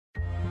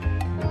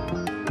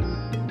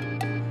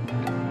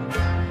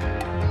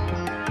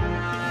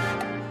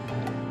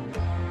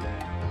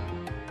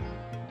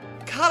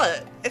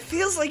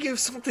feels like you have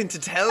something to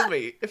tell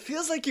me. It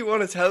feels like you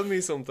want to tell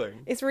me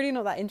something. It's really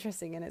not that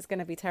interesting and it's going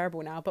to be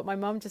terrible now. But my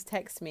mum just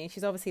texted me.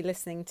 She's obviously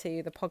listening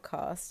to the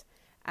podcast.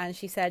 And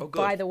she said,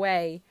 by the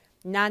way,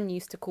 Nan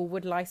used to call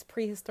woodlice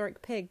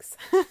prehistoric pigs.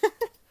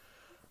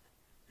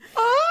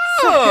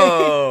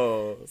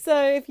 Oh!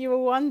 So if you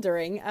were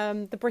wondering,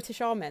 the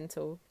British are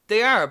mental.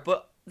 They are,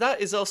 but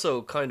that is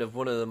also kind of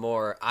one of the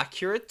more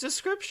accurate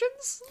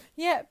descriptions.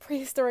 Yeah,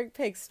 prehistoric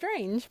pigs.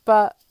 Strange,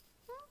 but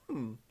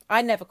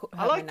I never heard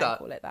I like my nan that.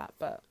 call it that.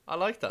 But I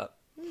like that.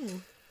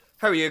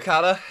 How are you,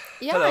 Kala?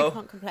 yeah, Hello. I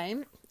can't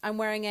complain. I'm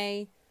wearing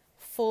a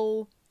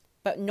full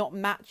but not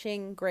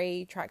matching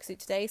grey tracksuit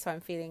today, so I'm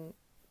feeling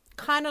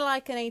kind of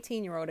like an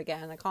 18-year-old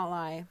again. I can't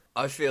lie.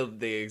 I feel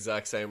the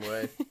exact same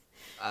way.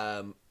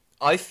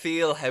 I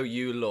feel how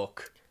you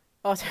look.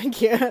 Oh,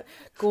 thank you.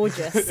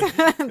 Gorgeous.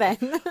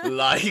 Then.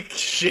 Like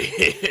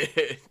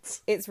shit.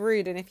 It's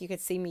rude, and if you could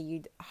see me,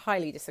 you'd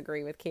highly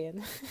disagree with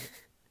Kian.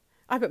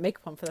 I put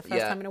makeup on for the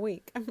first time in a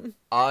week.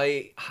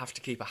 I have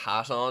to keep a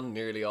hat on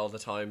nearly all the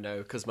time now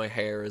because my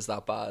hair is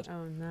that bad.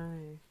 Oh,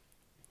 no.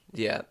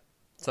 Yeah,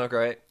 it's not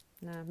great.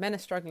 No, men are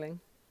struggling.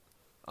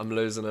 I'm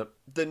losing it.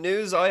 The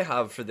news I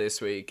have for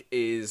this week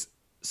is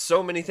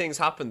so many things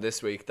happened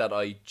this week that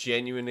I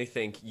genuinely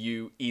think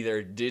you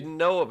either didn't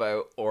know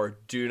about or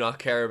do not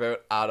care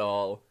about at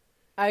all.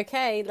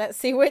 Okay, let's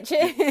see which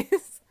it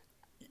is.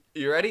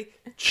 You ready?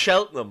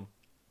 Cheltenham.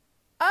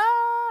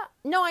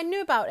 No, I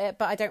knew about it,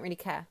 but I don't really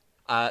care.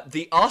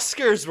 The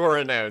Oscars were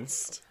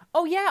announced.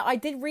 Oh, yeah, I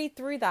did read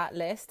through that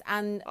list,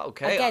 and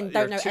Okay, again,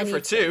 don't know you're two anything.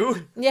 for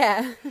two.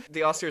 Yeah.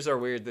 The Oscars are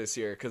weird this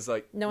year because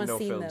No one's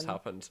seen films them.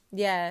 happened.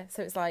 Yeah,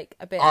 so it's like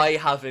a bit... I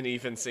haven't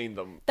even seen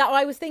them. That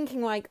I was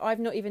thinking, like, I've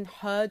not even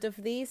heard of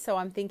these, so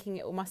I'm thinking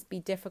it must be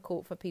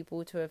difficult for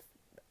people to have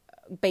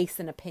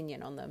based an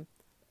opinion on them.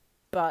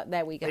 But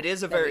there we go. It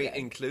is a There we very go.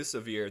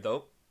 inclusive year,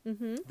 though.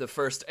 Mm-hmm. The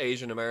first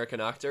Asian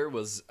American actor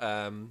was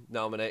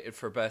nominated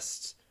for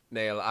Best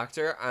Male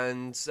Actor,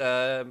 and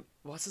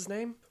what's his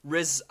name?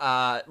 Riz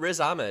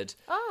Ahmed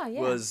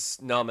Yeah. was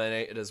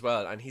nominated as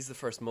well, and he's the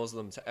first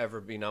Muslim to ever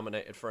be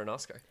nominated for an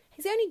Oscar.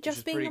 He's only is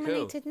just being pretty cool.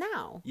 nominated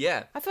now.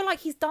 Yeah, I feel like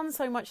he's done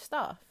so much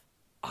stuff.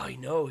 I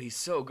know, he's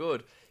so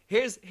good.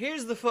 Here's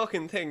the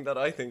fucking thing that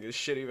I think is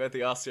shitty about the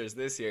Oscars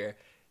this year.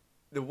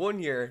 The one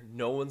year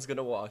no one's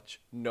gonna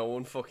watch, no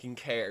one fucking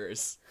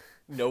cares,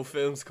 no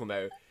films come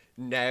out.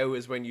 Now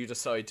is when you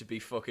decide to be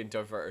fucking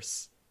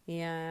diverse.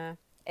 Yeah.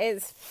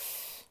 It's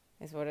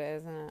what it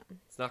is, isn't it?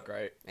 It's not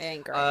great. It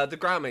ain't great. The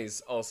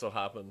Grammys also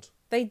happened.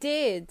 They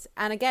did.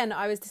 And again,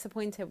 I was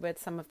disappointed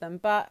with some of them.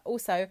 But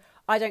also,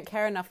 I don't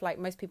care enough like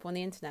most people on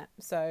the internet.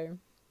 So...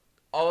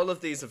 All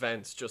of these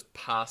events just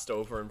passed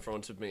over in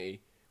front of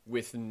me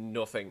with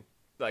nothing.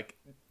 Like,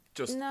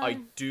 just, No.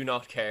 I do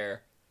not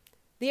care.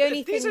 The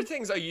only These thing... are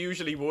things I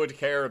usually would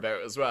care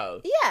about as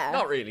well. Yeah.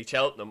 Not really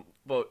Cheltenham,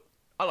 but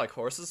I like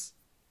horses.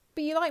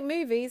 But you like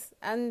movies.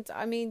 And,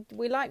 I mean,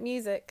 we like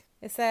music.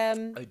 It's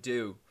I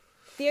do.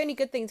 The only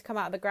good thing to come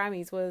out of the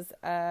Grammys was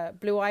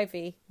Blue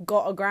Ivy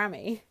got a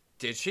Grammy.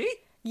 Did she?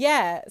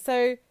 Yeah,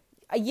 so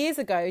years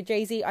ago,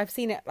 Jay-Z, I've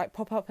seen it like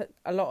pop up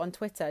a lot on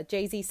Twitter.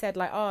 Jay-Z said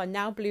like, oh,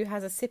 now Blue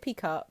has a sippy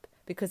cup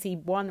because he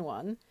won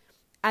one.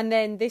 And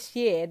then this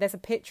year, there's a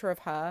picture of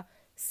her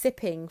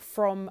sipping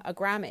from a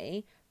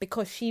Grammy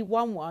because she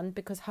won one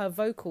because her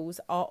vocals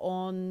are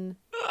on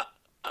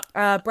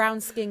Brown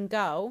Skin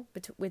Girl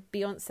with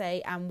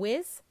Beyonce and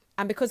Wiz.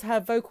 And because her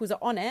vocals are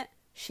on it,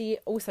 she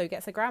also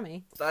gets a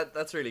Grammy.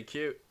 That's really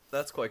cute.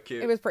 That's quite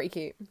cute. It was pretty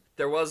cute.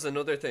 There was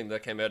another thing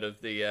that came out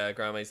of the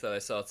Grammys that I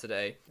saw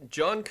today.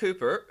 John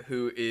Cooper,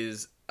 who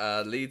is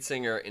a lead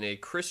singer in a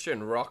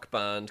Christian rock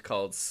band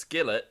called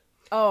Skillet,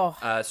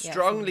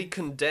 strongly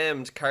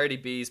condemned Cardi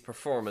B's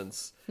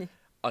performance.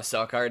 I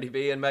saw Cardi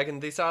B and Megan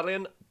Thee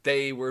Stallion.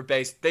 They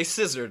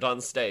scissored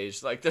on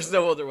stage. Like, there's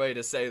no other way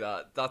to say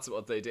that. That's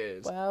what they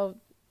did. Well...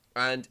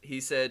 And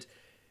he said,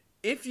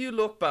 if you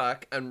look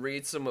back and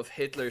read some of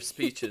Hitler's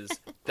speeches,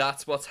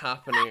 that's what's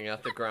happening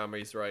at the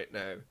Grammys right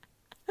now.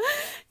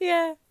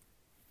 Yeah.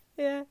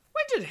 Yeah.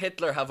 When did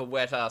Hitler have a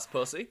wet-ass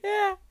pussy?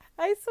 Yeah.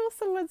 I saw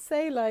someone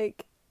say,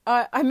 like...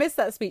 I missed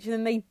that speech, and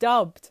then they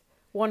dubbed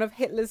one of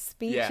Hitler's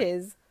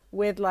speeches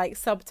with, like,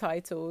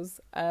 subtitles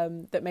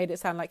that made it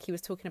sound like he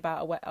was talking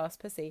about a wet-ass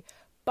pussy.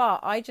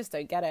 But I just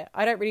don't get it.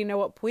 I don't really know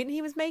what point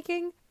he was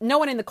making. No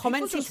one in the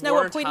comments seems to know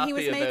what point he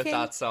was making.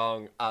 About that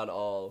song at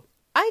all.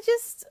 I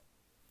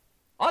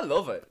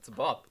love it. It's a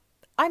bop.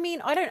 I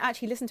mean, I don't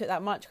actually listen to it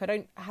that much. I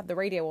don't have the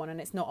radio on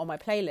and it's not on my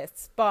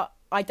playlists. But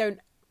I don't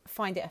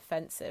find it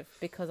offensive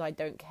because I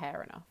don't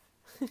care enough.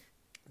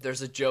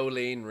 There's a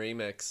Jolene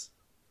remix.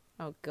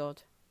 Oh,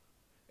 God.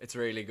 It's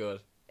really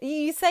good.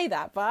 You say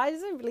that, but I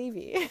just don't believe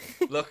you.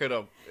 Look it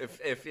up.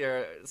 If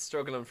you're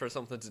struggling for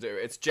something to do,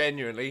 it's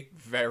genuinely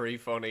very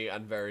funny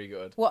and very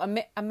good. What,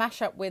 a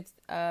mashup with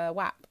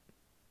WAP?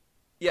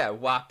 Yeah,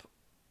 WAP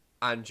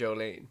and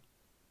Jolene.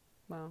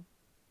 Well,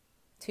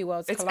 two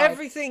worlds collide. collide.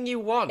 Everything you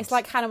want. It's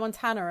like Hannah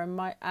Montana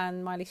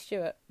and Miley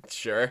Stewart.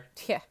 Sure.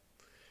 Yeah.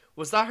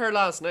 Was that her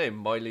last name,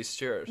 Miley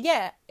Stewart?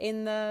 Yeah,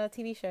 in the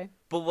TV show.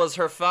 But was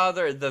her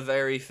father the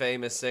very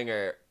famous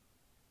singer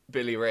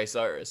Billy Ray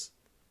Cyrus?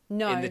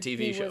 No. In the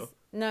TV show?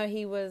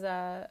 He was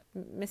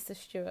Mr.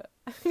 Stewart.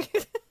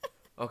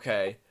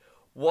 Okay.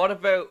 What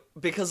about...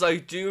 Because I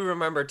do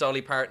remember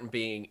Dolly Parton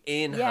being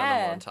in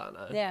Hannah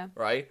Montana. Yeah.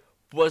 Right?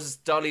 Was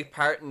Dolly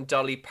Parton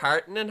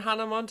in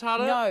Hannah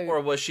Montana? No.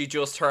 Or was she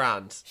just her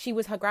aunt? She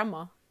was her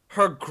grandma.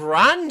 Her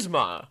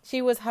grandma?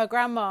 She was her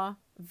grandma,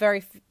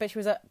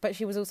 but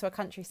she was also a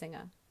country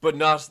singer. But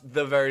not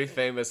the very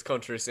famous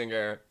country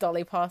singer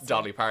Dolly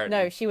Parton.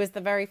 No, she was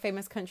the very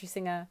famous country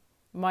singer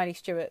Miley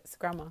Stewart's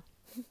grandma.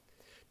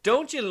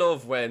 Don't you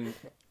love when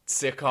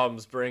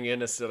sitcoms bring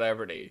in a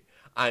celebrity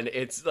and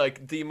it's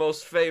like the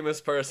most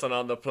famous person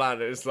on the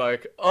planet is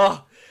like,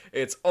 oh,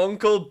 it's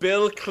Uncle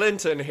Bill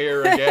Clinton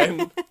here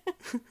again.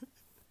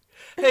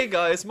 Hey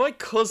guys, my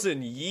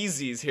cousin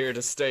Yeezy's here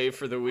to stay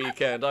for the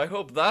weekend. I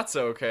hope that's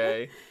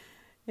okay.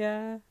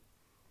 Yeah.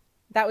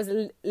 That was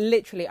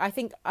literally, I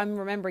think I'm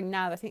remembering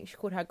now, I think she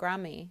called her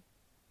Grammy.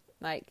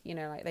 Like, you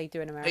know, like they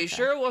do in America. Are you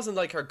sure it wasn't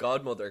like her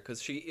godmother?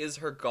 Because she is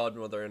her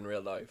godmother in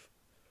real life.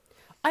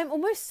 I'm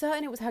almost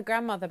certain it was her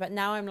grandmother, but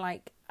now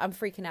I'm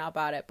freaking out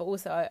about it. But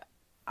also,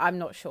 I'm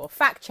not sure.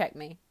 Fact check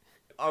me.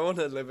 I want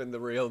to live in the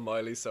real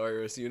Miley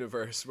Cyrus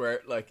universe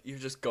where, like, you're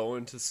just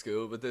going to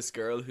school with this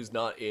girl who's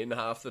not in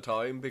half the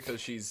time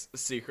because she's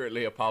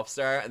secretly a pop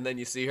star, and then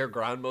you see her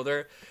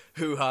grandmother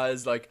who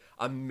has, like,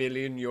 €1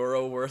 million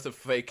worth of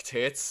fake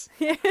tits,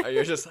 and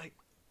you're just like,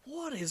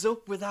 what is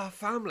up with that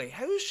family?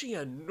 How is she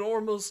a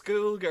normal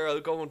schoolgirl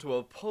going to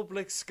a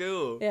public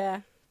school?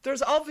 Yeah.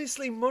 There's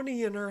obviously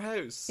money in her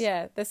house.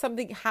 Yeah, there's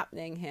something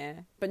happening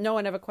here, but no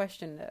one ever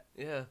questioned it.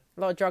 Yeah. A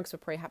lot of drugs were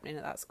probably happening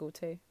at that school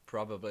too.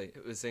 Probably.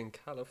 It was in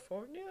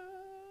California.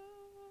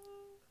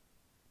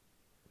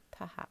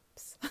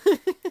 Perhaps.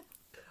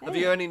 Have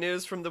you any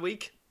news from the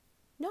week?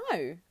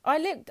 No. I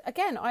looked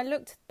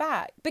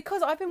back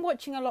because I've been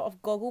watching a lot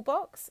of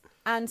Gogglebox,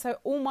 and so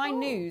all my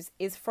news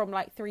is from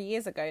like 3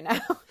 years ago now.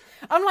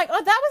 I'm like,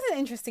 oh, that was an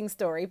interesting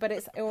story, but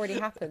it's already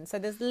happened, so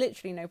there's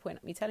literally no point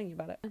in me telling you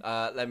about it.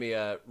 Let me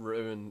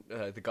ruin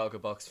the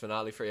Gogglebox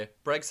finale for you.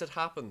 Brexit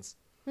happens.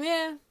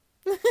 Yeah.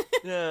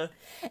 Yeah.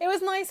 It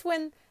was nice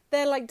when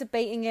they're like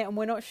debating it and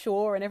we're not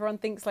sure and everyone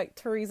thinks like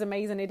Theresa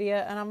May's an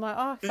idiot, and I'm like,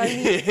 oh,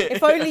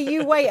 if only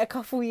you wait a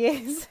couple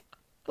years.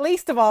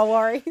 Least of our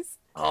worries.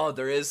 Oh,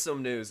 there is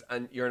some news,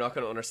 and you're not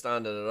going to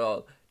understand it at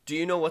all. Do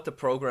you know what the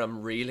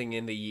program Reeling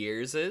in the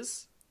Years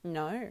is?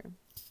 No.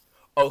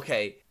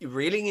 Okay,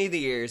 Reeling in the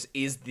Years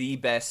is the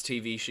best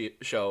TV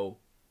show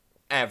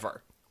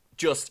ever.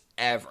 Just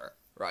ever,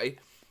 right?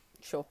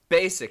 Sure.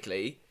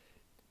 Basically,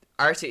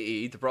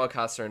 RTE, the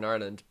broadcaster in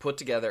Ireland, put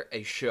together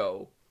a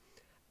show,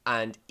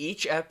 and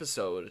each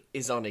episode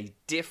is on a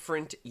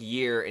different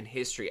year in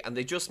history, and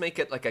they just make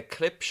it like a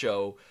clip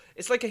show.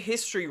 It's like a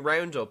history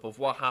roundup of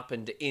what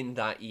happened in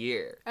that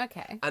year.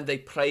 Okay. And they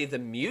play the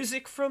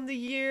music from the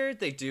year.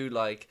 They do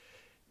like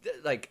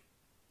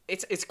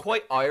it's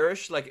quite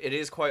Irish. Like, it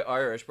is quite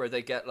Irish, where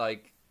they get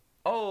like,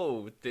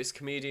 oh, this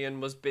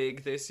comedian was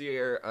big this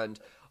year, and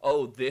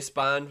oh, this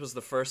band was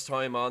the first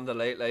time on the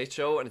Late Late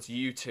Show, and it's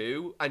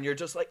U2, and you're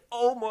just like,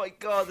 oh my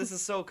god, this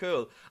is so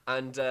cool.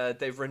 And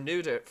they've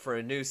renewed it for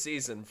a new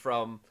season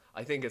from,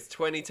 I think it's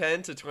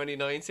 2010 to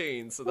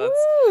 2019. So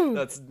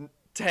that's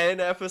 10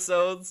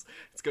 episodes.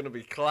 It's going to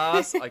be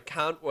class. I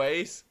can't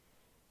wait.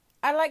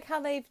 I like how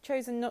they've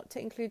chosen not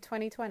to include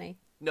 2020.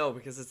 No,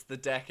 because it's the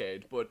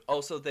decade, but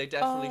also they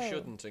definitely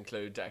shouldn't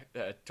include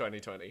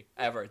 2020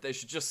 ever. They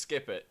should just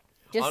skip it.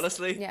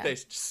 Honestly, they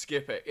should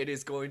skip it. It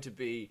is going to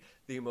be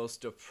the most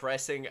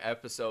depressing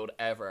episode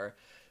ever.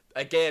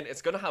 Again,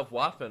 it's going to have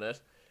WAP in it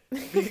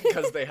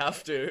because they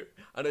have to,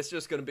 and it's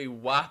just going to be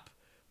WAP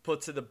put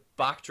to the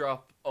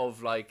backdrop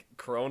of like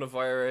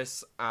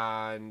coronavirus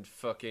and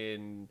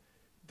fucking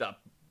the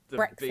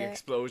big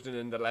explosion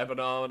in the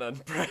Lebanon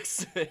and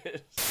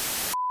Brexit.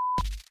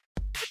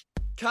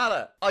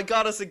 Calla, I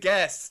got us a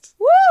guest.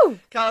 Woo!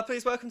 Calla,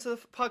 please welcome to the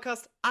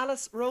podcast,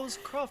 Alice Rose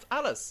Croft.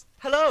 Alice,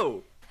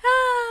 hello.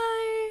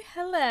 Hi,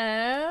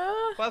 hello.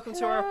 Welcome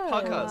to our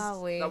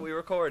podcast that we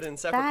record in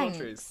separate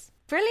countries.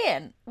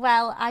 Brilliant.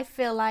 Well, I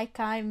feel like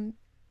I'm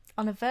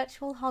on a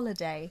virtual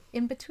holiday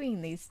in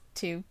between these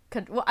two.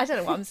 Well, I don't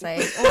know what I'm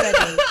saying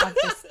already.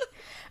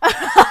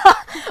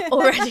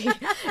 Already,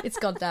 it's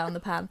gone down the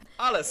pan.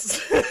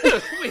 Alice,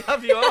 we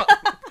have you on.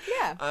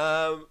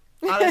 Yeah.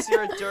 Alice,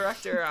 you're a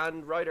director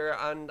and writer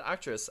and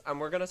actress, and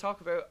we're going to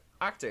talk about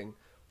acting.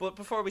 But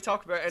before we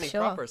talk about any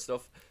proper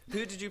stuff,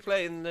 who did you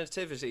play in the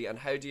Nativity, and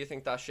how do you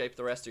think that shaped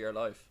the rest of your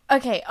life?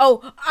 Okay.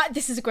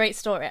 This is a great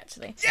story,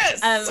 actually.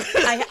 Yes. This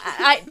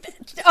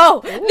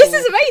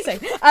is amazing.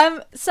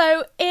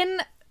 So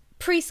in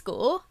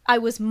preschool, I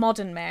was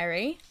Modern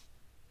Mary.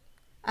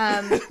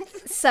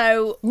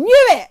 So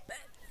knew it.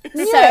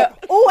 So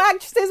all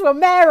actresses were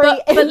Mary.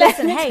 But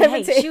listen,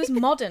 hey, she was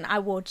modern. I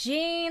wore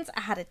jeans,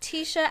 I had a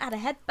t-shirt, I had a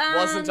headband.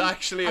 Wasn't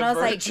actually and a I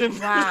was virgin.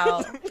 like,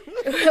 wow.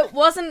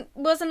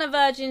 wasn't a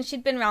virgin.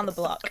 She'd been around the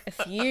block a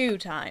few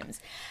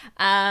times.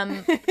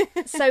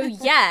 So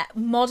yeah,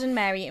 modern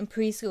Mary in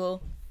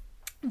preschool.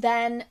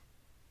 Then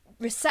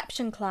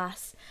reception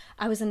class,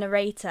 I was a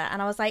narrator,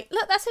 and I was like,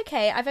 look, that's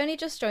okay. I've only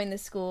just joined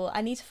this school.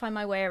 I need to find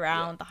my way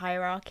around the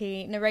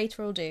hierarchy.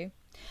 Narrator will do.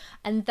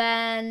 And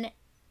then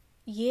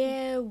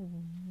year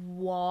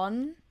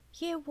one,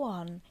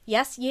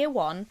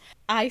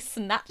 I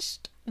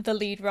snatched the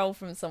lead role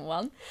from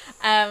someone.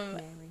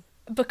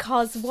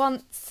 Because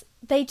once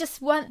they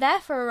just weren't there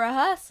for a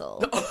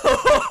rehearsal.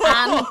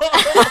 And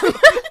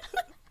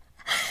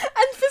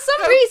for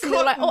some reason, they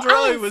were like, "Oh,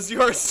 dry was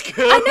your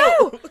school." I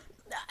know.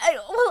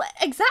 Well,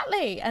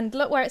 exactly. And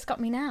look where it's got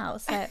me now.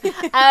 So,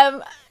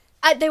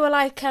 they were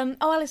like, "Oh,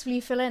 Alice, will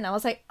you fill in?" I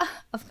was like,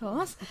 "Of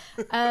course."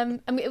 I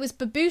mean, it was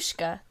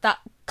Babushka, that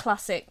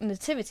classic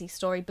nativity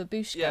story,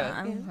 Babushka.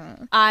 Yeah.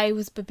 I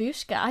was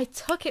Babushka. I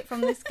took it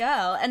from this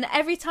girl, and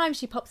every time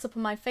she pops up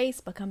on my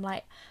Facebook, I'm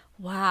like,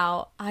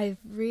 wow, I've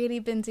really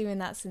been doing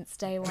that since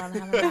day one,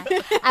 haven't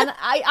I? And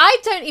I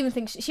don't even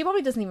think she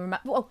probably doesn't even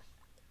remember. Well,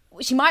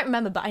 she might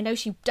remember, but I know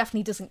she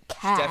definitely doesn't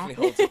care. She definitely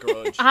holds a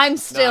grudge. I'm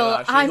still.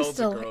 She holds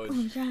a grudge.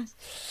 Oh, yes.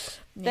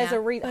 There's Yeah. a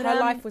reason. Her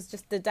life was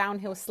just the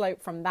downhill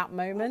slope from that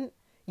moment.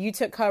 You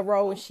took her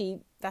role.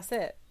 That's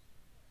it.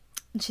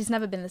 She's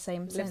never been the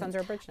same Lives since. under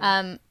a bridge.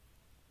 Yeah,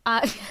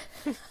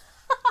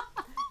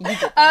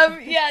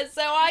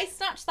 so I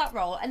snatched that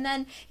role, and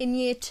then in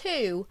year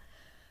 2,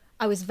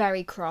 I was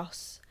very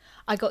cross.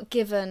 I got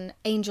given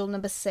Angel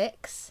number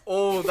 6.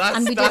 Oh, that's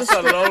And we a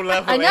low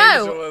level I know,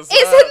 angel as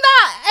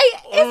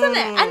isn't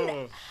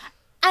it?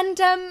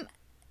 And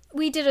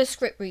we did a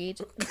script read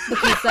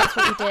because that's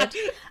what we did,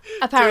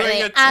 apparently.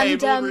 Doing a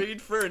table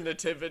read for a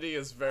nativity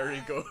is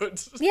very good.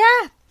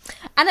 Yeah,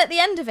 and at the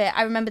end of it,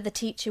 I remember the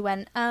teacher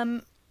went,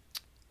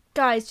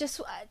 "Guys,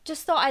 just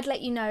thought I'd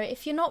let you know,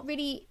 if you're not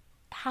really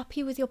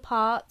happy with your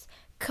part,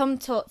 come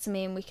talk to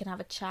me and we can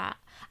have a chat."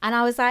 And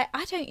I was like,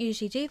 I don't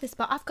usually do this,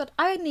 but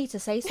I need to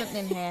say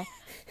something here.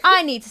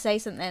 I need to say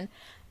something.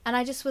 And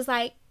I just was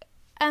like,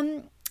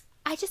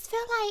 I just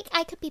feel like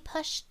I could be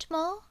pushed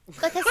more.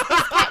 Because this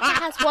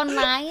character has one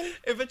line.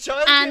 If a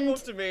child came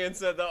up to me and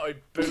said that,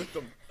 I'd boot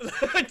them.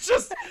 I'd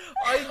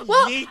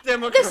yeet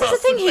them across. This is the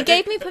thing, he face.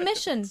 gave me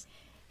permission.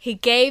 He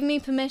gave me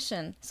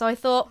permission. So I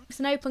thought, it's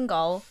an open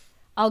goal.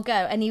 I'll go.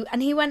 And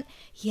he went,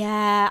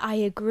 yeah, I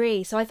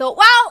agree. So I thought,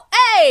 well,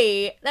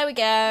 hey, there we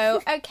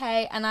go.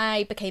 Okay. And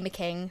I became a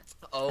king.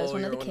 Oh, I was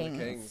one you're of the one of the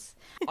kings. kings.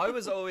 I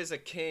was always a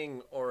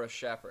king or a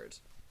shepherd.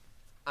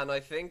 And I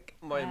think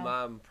my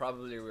mum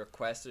probably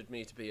requested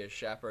me to be a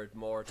shepherd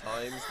more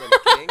times than a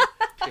king.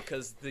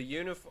 Because the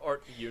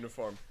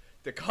uniform,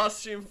 the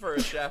costume for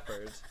a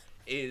shepherd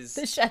is...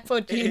 The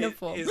shepherd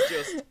uniform. Is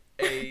just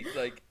a,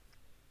 like...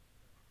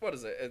 What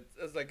is it?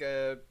 It's like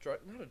a...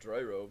 Not a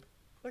dry robe.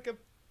 Like a...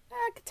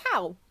 Like a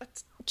towel.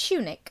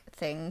 Tunic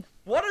thing.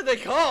 What are they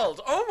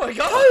called? Oh my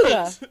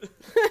god!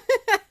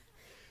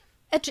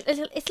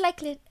 It's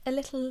like a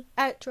little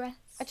dress.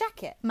 A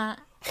jacket. Mat.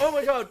 Oh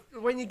my god,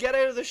 when you get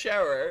out of the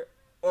shower,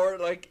 or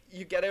like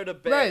you get out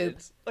of bed, Robe.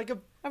 like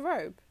A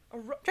robe.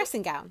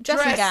 Dressing gown.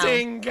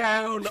 dressing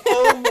gown.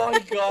 Oh my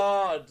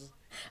god.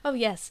 Oh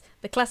yes,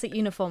 the classic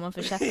uniform of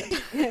a shepherd.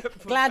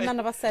 Glad none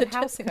of us said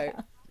house coat.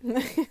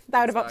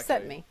 That would have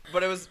upset me.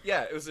 But it was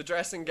a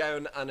dressing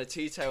gown and a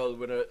tea towel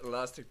with an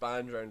elastic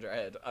band around your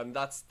head, and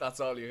that's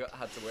all you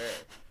had to wear.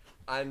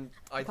 And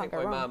I think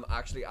my mum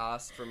actually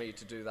asked for me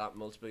to do that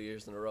multiple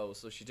years in a row,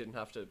 so she didn't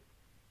have to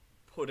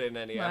put in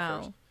any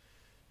effort.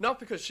 Not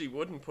because she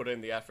wouldn't put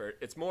in the effort,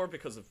 it's more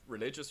because of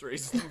religious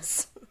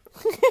reasons.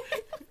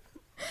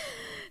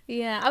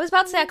 Yeah, I was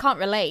about to say I can't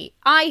relate.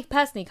 I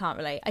personally can't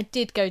relate. I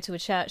did go to a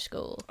church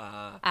school,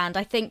 and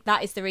I think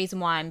that is the reason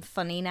why I'm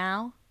funny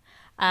now.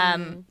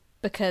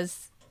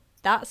 Because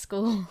that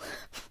school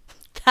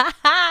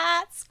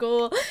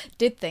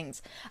did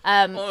things.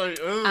 And not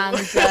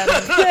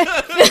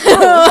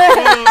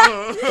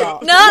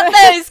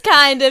those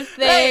kind of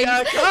things.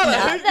 Hey,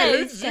 Carla, who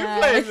did you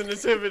play in the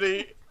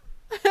nativity?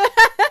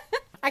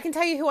 I can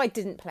tell you who I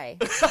didn't play.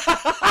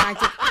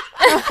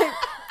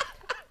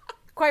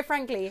 Quite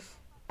frankly,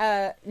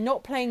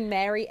 not playing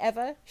Mary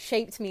ever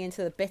shaped me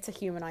into the bitter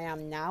human I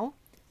am now,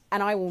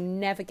 and I will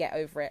never get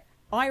over it.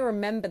 I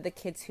remember the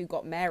kids who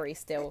got Mary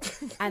still,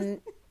 and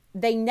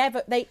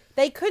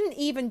they couldn't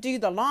even do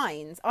the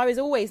lines. I was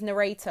always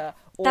narrator.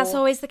 That's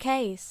always the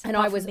case. And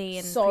I was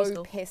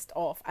so pissed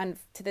off, and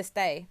to this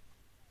day,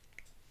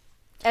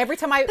 every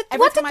time I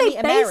meet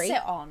a Mary,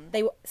 I'm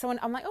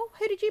like, oh,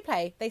 who did you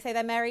play? They say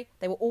they're Mary.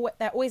 They're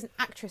always an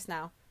actress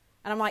now,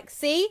 and I'm like,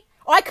 see,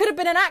 I could have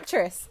been an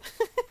actress.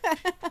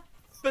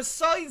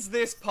 Besides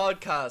this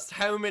podcast,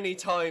 how many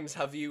times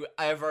have you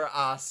ever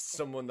asked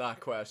someone that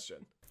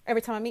question?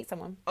 Every time I meet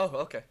someone.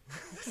 Oh, okay.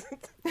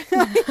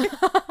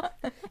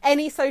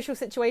 Any social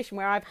situation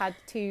where I've had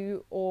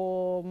 2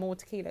 or more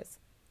tequilas.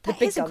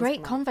 That is a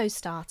great convo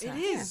starter. It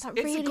is. That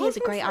It's really a good is a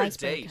one great for a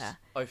icebreaker. date,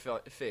 I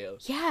feel.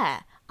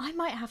 Yeah, I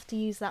might have to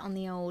use that on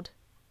the old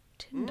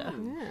Tinder.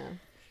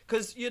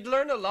 Because you'd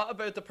learn a lot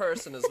about the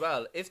person as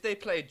well. If they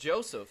play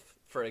Joseph,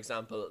 for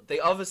example, they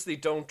obviously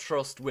don't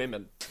trust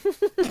women.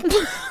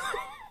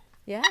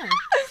 Yeah.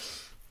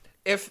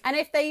 If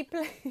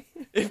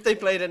they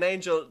played an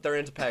angel, they're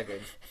into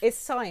pegging. it's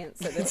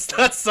science at this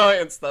That's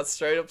science. That's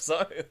straight up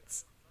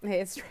science. point.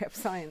 It is straight up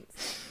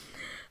science.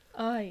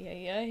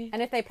 Ay.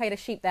 And if they played a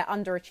sheep, they're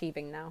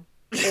underachieving now.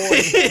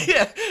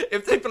 Yeah,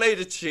 if they played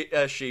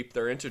a sheep,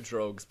 they're into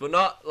drugs, but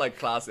not like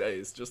class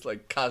A's, just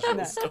like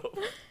casual stuff.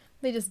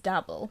 They just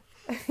dabble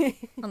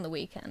on the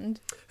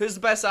weekend. Who's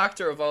the best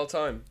actor of all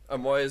time,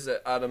 and why is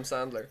it Adam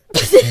Sandler?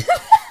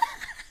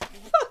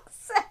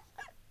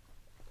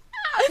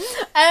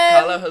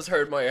 Kala has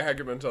heard my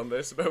argument on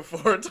this about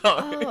 4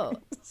 times. Oh.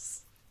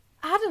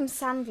 Adam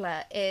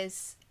Sandler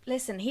is...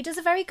 Listen, he does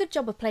a very good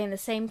job of playing the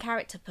same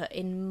character, but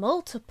in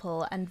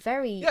multiple and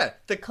very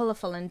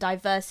colourful and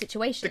diverse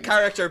situations. The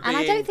character being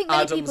and I don't think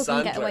many Adam people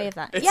Sandler. can get away with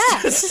that.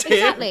 It's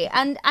Exactly.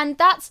 And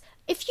that's...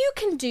 If you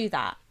can do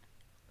that,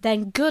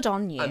 then good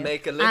on you. And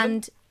make a living.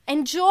 And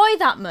enjoy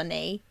that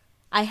money.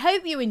 I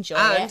hope you enjoy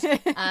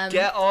it.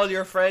 Get all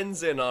your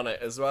friends in on it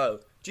as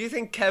well. Do you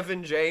think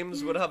Kevin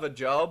James would have a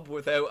job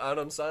without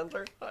Adam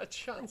Sandler? Not a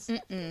chance.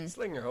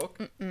 Sling your hook.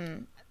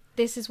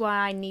 This is why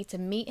I need to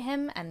meet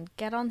him and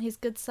get on his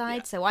good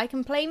side so I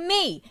can play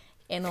me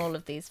in all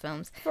of these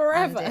films.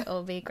 Forever. And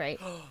it'll be great.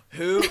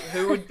 Who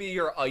would be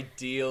your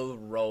ideal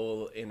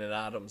role in an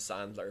Adam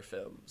Sandler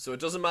film? So it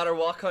doesn't matter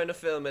what kind of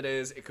film it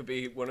is. It could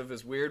be one of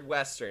his weird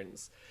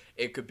westerns.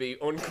 It could be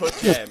Uncut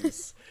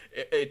Gems.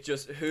 It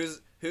just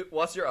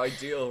what's your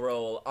ideal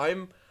role?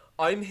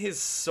 I'm his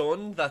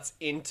son that's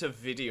into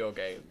video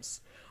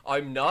games.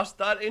 I'm not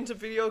that into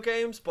video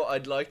games, but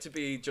I'd like to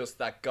be just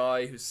that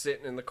guy who's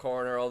sitting in the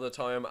corner all the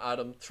time.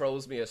 Adam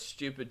throws me a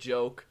stupid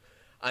joke,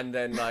 and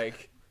then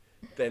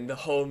then the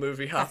whole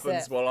movie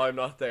happens while I'm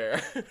not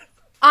there.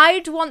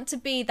 I'd want to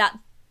be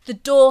the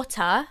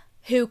daughter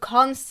who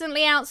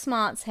constantly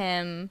outsmarts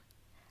him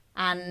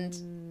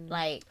and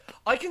like...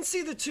 I can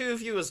see the two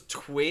of you as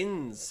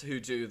twins who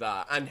do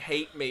that and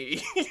hate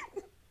me.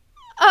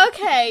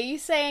 Okay, you're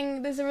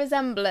saying there's a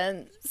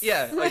resemblance.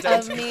 Yeah, Of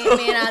identical.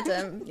 me and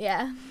Adam.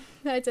 Yeah,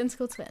 we're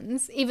identical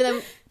twins. Even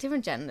though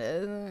different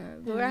genders,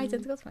 but we're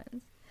identical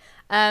twins.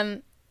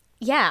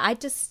 Yeah, I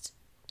just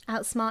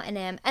outsmarting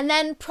him. And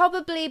then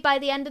probably by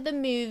the end of the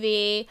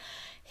movie,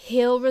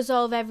 he'll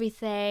resolve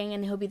everything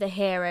and he'll be the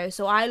hero.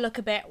 So I look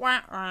a bit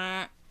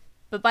wah.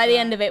 But by the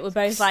end of it, we're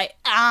both like,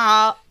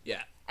 ah.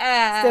 Yeah.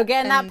 Still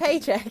getting that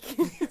paycheck.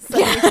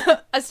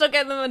 Yeah, I still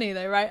get the money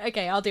though, right?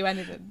 Okay, I'll do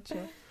anything.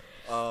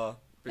 Sure.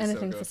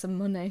 Anything for some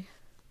money.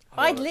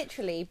 I'd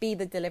literally be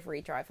the delivery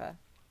driver.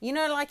 You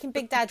know, like in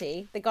Big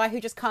Daddy, the guy who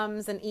just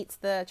comes and eats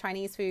the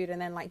Chinese food and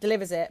then like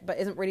delivers it, but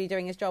isn't really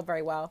doing his job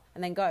very well,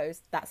 and then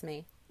goes. That's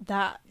me.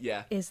 That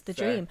is the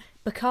fair. dream,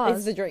 because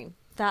It's the dream.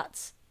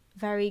 that's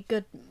very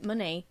good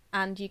money,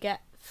 and you get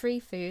free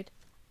food.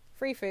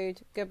 Free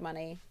food, good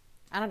money,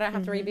 and I don't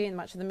have to really be in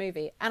much of the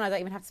movie, and I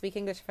don't even have to speak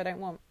English if I don't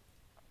want.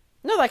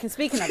 Not that I can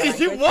speak another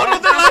language. What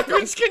other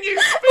language can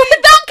you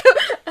speak?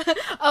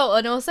 Oh,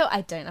 and also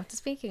I don't have to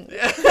speak English.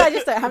 I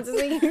just don't have to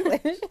speak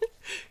English.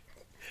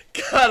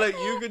 Kala,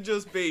 you could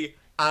just be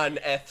an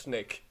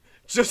ethnic.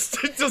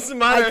 Just it doesn't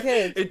matter. I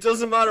could. It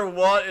doesn't matter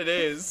what it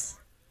is.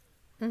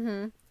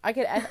 I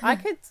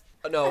could.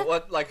 No,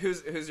 what like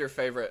who's your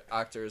favorite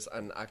actors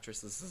and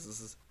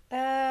actresses?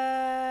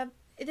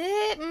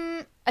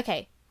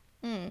 Okay.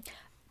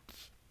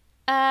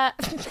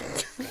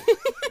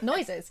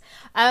 Noises.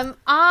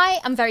 I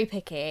am very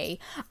picky.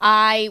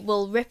 I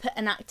will rip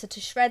an actor to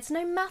shreds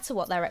no matter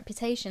what their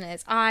reputation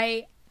is.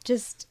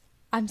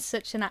 I'm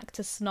such an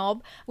actor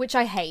snob, which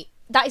I hate.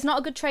 That is not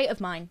a good trait of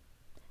mine,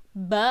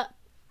 but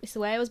it's the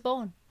way I was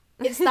born.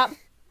 It's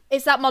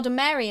that Modern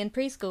Mary in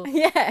preschool.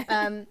 Yeah.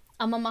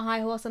 I'm on my high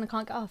horse and I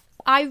can't get off.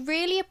 I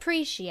really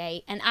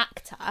appreciate an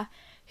actor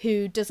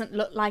who doesn't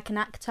look like an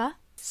actor.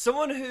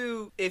 Someone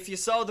who, if you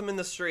saw them in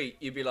the street,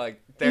 you'd be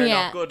like, they're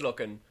not good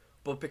looking.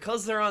 But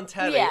because they're on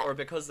telly or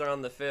because they're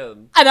on the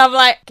film. And I'm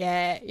like,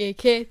 get your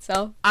kids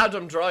off.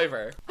 Adam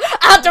Driver.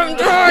 Adam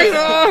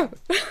Driver!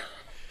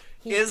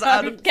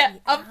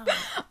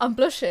 I'm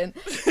blushing.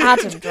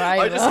 Adam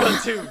Driver. I just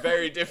got 2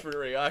 very different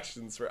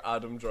reactions for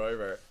Adam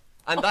Driver.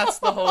 And that's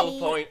the whole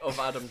point of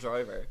Adam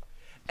Driver.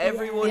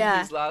 Everyone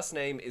whose last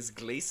name is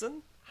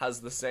Gleason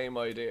has the same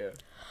idea.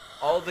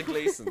 All the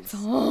Gleasons.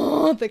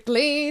 Oh, the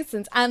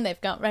Gleasons. And they've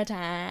got red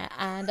hair.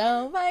 And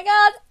oh my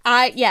god.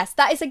 Yes,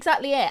 that is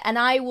exactly it. And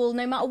I will,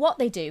 no matter what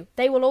they do,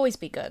 they will always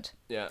be good.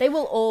 Yeah. They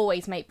will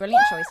always make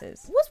brilliant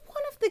choices. Was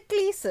one of the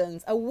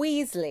Gleasons a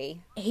Weasley?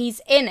 He's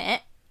in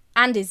it.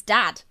 And his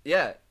dad.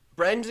 Yeah.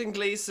 Brendan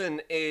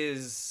Gleeson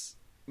is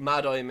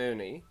Mad-Eye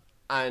Mooney.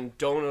 And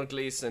Donald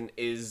Gleeson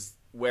is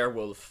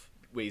Werewolf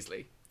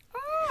Weasley.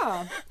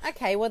 Oh,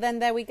 okay. Well, then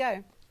there we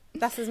go.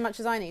 That's as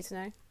much as I need to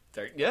know.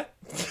 Yeah.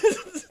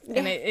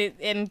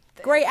 In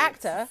Great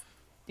actor,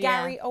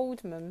 Gary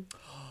Oldman.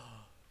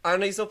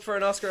 And he's up for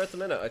an Oscar at the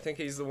minute. I think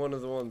he's one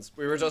of the ones.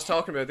 We were just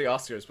talking about the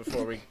Oscars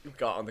before we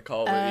got on the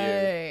call with you.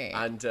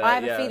 And I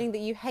have a feeling that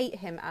you hate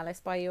him, Alice,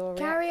 by your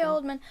Gary reaction.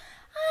 Oldman.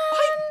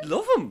 I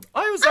love him.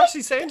 I was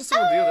actually saying to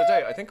someone the other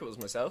day, I think it was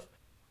myself.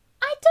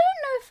 I don't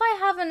know if I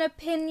have an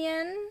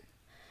opinion.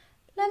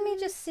 Let me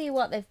just see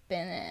what they've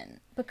been in,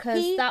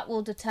 because that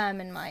will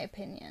determine my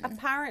opinion.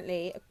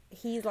 Apparently,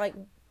 he's like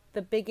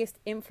the biggest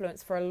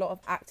influence for a lot of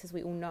actors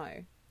we all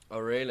know. Oh,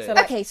 really? So,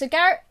 like, okay, so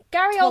Gary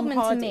Oldman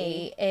Hardy. to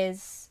me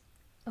is...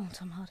 Oh,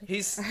 Tom Hardy.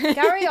 He's...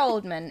 Gary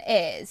Oldman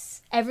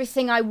is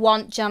everything I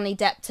want Johnny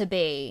Depp to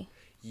be.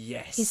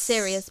 Yes. He's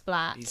Sirius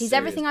Black. He's Sirius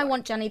everything Black. I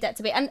want Johnny Depp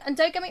to be. And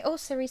don't get me... Oh,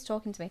 Siri's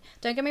talking to me.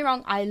 Don't get me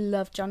wrong, I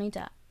love Johnny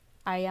Depp.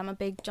 I am a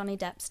big Johnny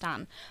Depp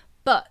stan.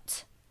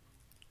 But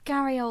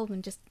Gary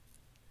Oldman just...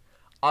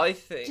 I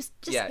think...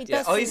 He yeah.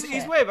 does Oh, he's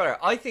it. way better.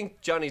 I think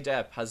Johnny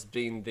Depp has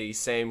been the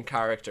same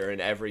character in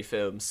every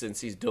film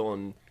since he's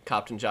done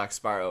Captain Jack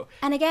Sparrow.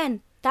 And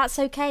again, that's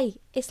okay.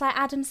 It's like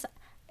Adam...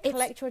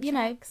 Collect your you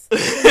know, checks.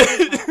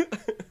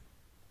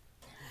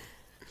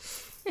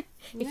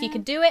 if you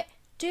can do it,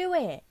 do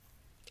it.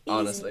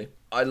 Honestly.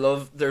 I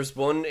love... There's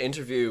one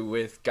interview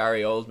with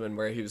Gary Oldman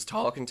where he was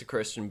talking to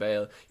Christian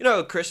Bale. You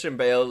know, Christian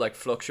Bale, like,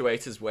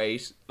 fluctuates his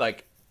weight,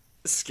 like,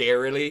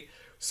 scarily.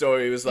 So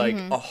he was like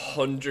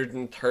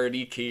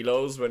 130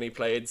 kilos when he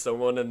played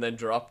someone and then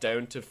dropped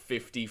down to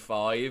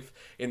 55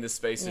 in the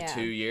space of 2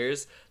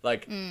 years,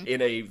 like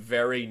in a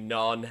very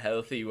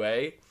non-healthy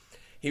way.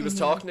 He was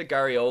talking to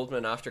Gary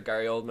Oldman after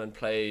Gary Oldman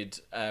played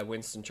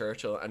Winston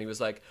Churchill, and he was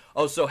like,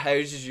 oh, so how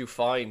did you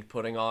find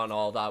putting on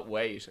all that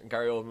weight? And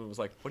Gary Oldman was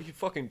like, what are you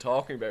fucking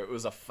talking about? It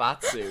was a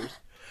fat suit.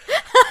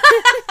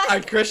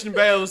 And Christian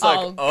Bale was like,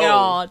 oh,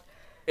 God.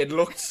 It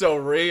looked so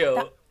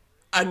real.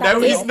 And now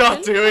he's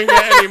not doing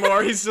it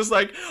anymore. He's just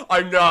like,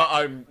 I'm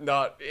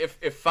not.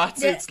 If fat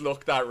suits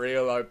look that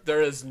real,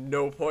 there is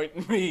no point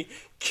in me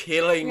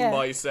killing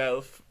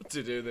myself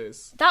to do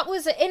this. That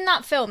was, in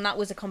that film, that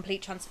was a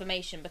complete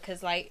transformation,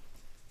 because, like,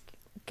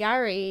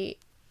 Gary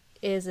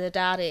is a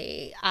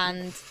daddy,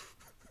 and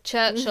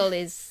Churchill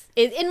is,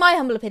 in my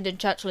humble opinion,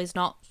 Churchill is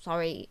not.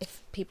 Sorry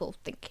if people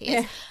think he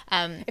is.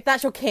 If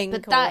that's your king,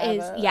 but that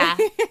whatever. is, yeah.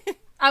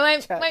 I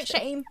won't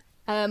shame.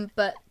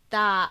 But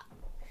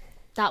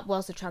that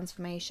was a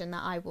transformation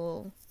that I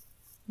will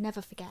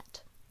never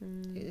forget.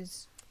 It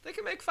was They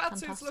can make fat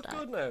suits look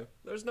good now.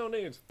 There's no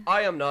need.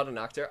 I am not an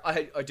actor.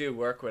 I do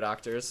work with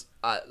actors.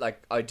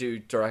 I do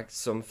direct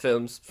some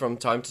films from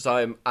time to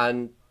time,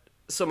 and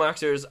some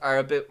actors are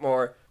a bit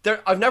more...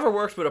 I've never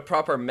worked with a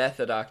proper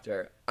method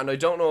actor, and I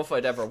don't know if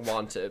I'd ever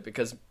want to,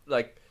 because,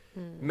 like,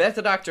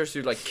 method actors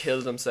who, like,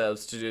 kill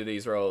themselves to do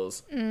these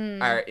roles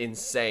are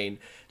insane.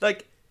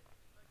 Like,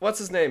 what's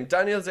his name?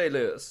 Daniel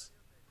Day-Lewis.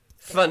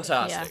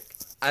 Fantastic.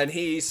 Yeah. And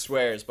he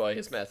swears by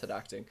his method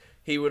acting.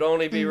 He would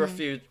only be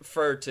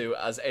referred to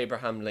as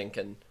Abraham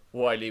Lincoln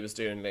while he was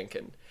doing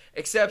Lincoln.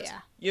 Except,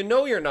 you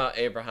know you're not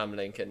Abraham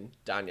Lincoln,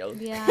 Daniel.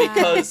 Yeah.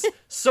 Because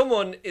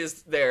someone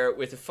is there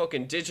with a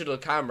fucking digital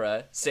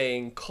camera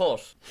saying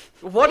cut.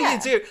 What do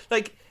you do?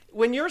 Like,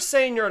 when you're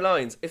saying your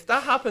lines, if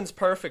that happens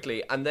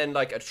perfectly and then,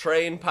 like, a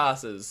train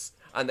passes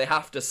and they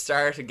have to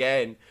start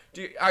again,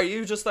 are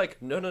you just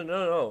like,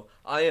 no,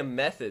 I am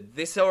method.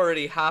 This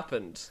already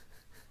happened.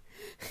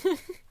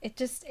 It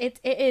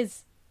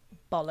is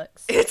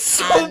bollocks. It's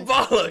so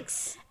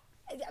bollocks.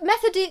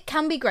 Method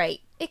can be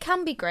great. It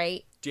can be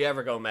great. Do you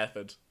ever go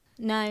method?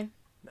 No.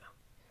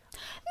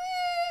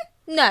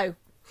 No.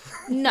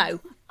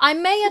 I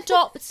may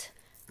adopt...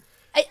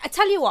 I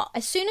tell you what,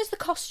 as soon as the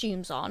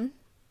costume's on,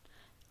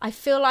 I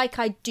feel like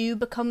I do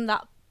become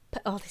that...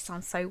 Oh, this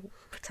sounds so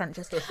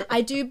pretentious.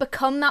 I do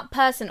become that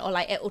person, or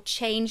like it'll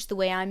change the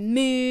way I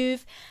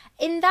move.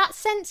 In that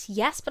sense,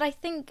 yes, but I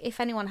think if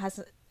anyone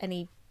has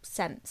any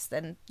sense,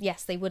 then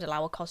yes, they would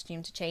allow a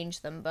costume to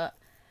change them, but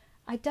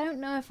I don't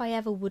know if I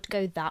ever would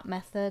go that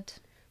method.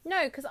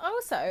 No, because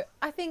also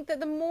I think that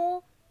the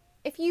more,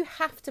 if you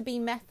have to be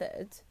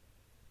method,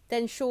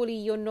 then surely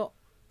you're not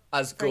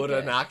as good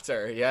an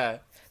actor. Yeah,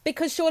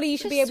 because surely you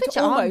should be able to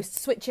almost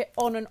switch it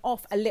on and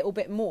off a little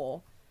bit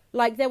more.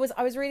 Like I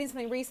was reading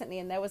something recently,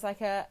 and there was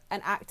like an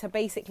actor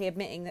basically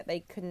admitting that they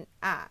couldn't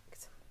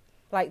act.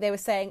 Like, they were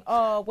saying,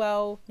 oh,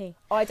 well,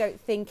 I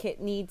don't think it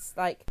needs,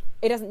 like,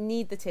 it doesn't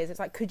need the tears. It's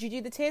like, could you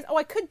do the tears? Oh,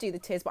 I could do the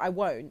tears, but I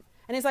won't.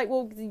 And it's like,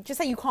 well, just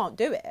say you can't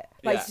do it.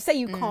 Like, just say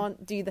you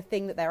can't do the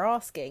thing that they're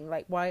asking.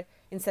 Like, why,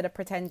 instead of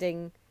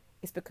pretending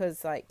it's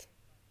because, like,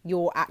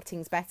 your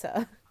acting's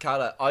better.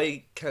 Calla,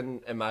 I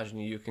can imagine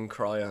you can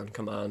cry on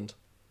command.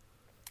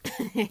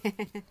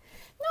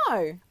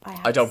 No.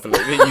 I don't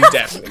believe it. You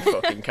definitely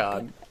fucking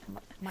can.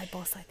 My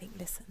boss, I think,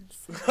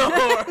 listens. All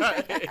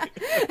right.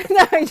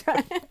 No, I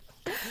don't.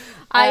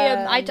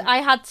 I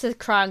had to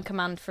cry on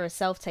command for a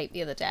self-tape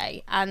the other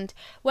day, and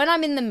when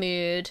I'm in the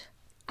mood,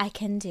 I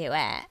can do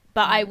it,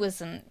 but I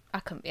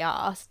couldn't be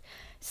arsed,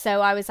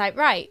 so I was like,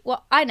 right,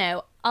 well, I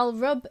know, I'll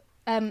rub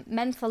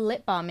menthol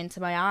lip balm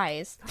into my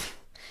eyes,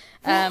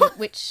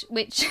 which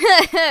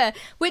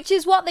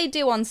is what they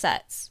do on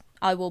sets,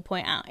 I will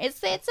point out.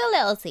 It's a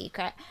little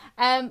secret,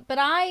 but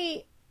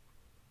I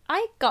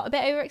I got a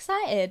bit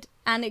overexcited,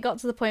 and it got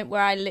to the point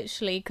where I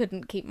literally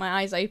couldn't keep my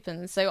eyes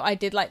open. So I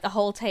did like the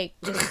whole take,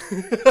 just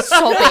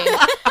sobbing,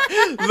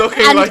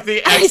 looking like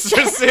the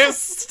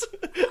Exorcist.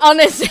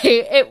 Honestly,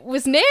 it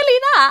was nearly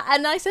that,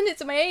 and I sent it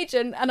to my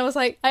agent, and I was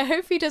like, I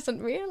hope he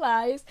doesn't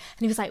realise.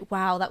 And he was like,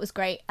 wow, that was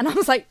great. And I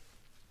was like,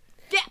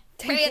 yeah,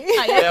 brilliant.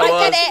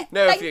 I did it.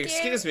 Now, Thank if you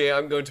excuse me,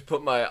 I'm going to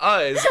put my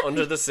eyes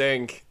under the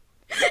sink.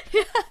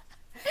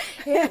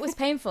 Yeah, it was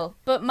painful,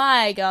 but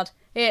my God,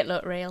 it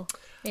looked real.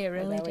 It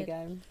really there did.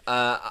 we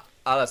go.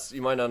 Alice,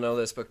 you might not know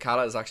this, but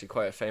Calla is actually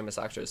quite a famous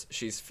actress.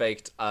 She's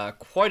faked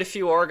quite a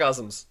few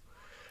orgasms.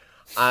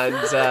 And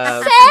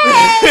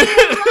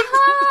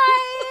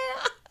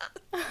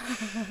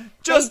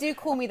They do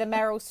call me the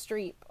Meryl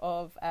Streep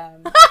of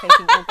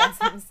faking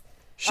orgasms.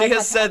 She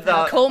has said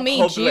that Call me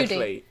publicly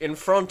Judy. in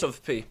front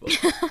of people.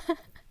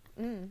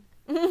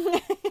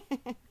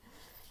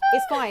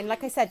 It's fine.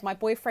 Like I said, my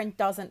boyfriend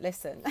doesn't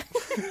listen.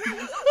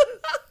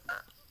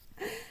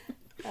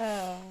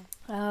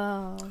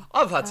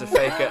 I've had to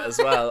fake it as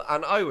well,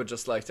 and I would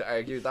just like to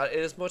argue that it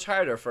is much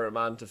harder for a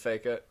man to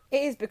fake it.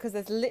 It is, because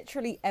there's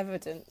literally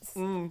evidence.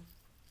 I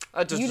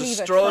had to You leave it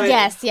destroy.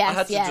 Yes, I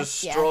had to yes,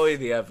 destroy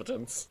the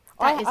evidence.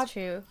 That is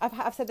true.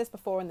 I've said this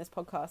before in this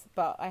podcast,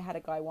 but I had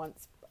a guy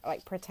once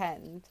like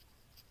pretend,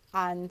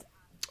 and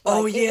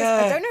Oh,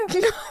 yeah. I don't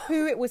know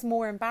who it was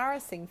more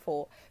embarrassing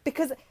for,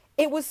 because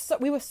it was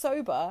we were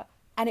sober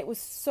and it was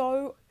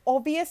so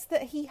obvious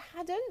that he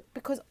hadn't,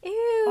 because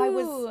I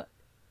was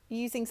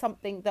using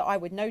something that I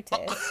would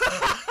notice.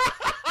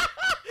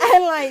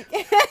 And like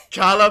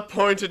Calla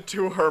pointed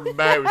to her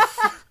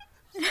mouth.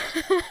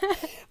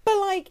 but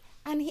like,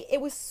 and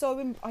it was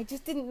so I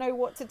just didn't know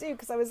what to do,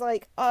 because I was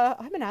like,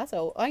 I'm an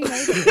adult, I know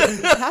that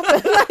this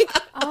happened. Like,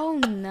 Oh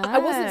no! I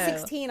wasn't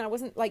 16. I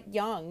wasn't like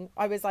young.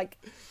 I was like,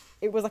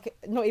 it was like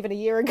not even a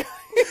year ago.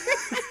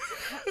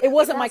 It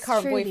wasn't my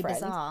current boyfriend,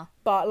 bizarre.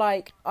 but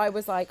like I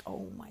was like,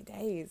 oh my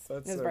days.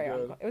 That's it was so very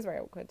good. it was very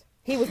awkward.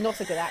 He was not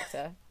a good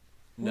actor.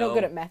 No. Not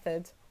good at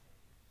method.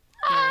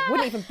 No,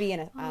 wouldn't even be in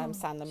a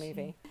Sandler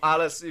movie.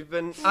 Alice, you've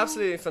been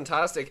absolutely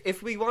fantastic.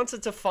 If we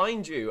wanted to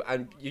find you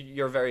and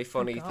your very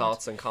funny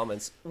thoughts and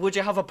comments, would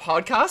you have a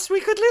podcast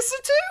we could listen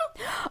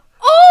to?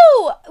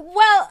 Oh,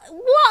 well,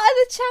 what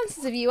are the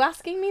chances of you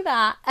asking me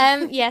that?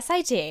 Yes,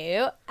 I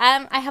do.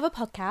 I have a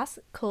podcast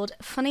called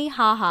Funny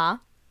Haha.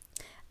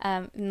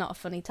 Not a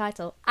funny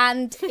title.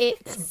 And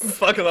it's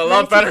Fucking a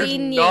lot better relatively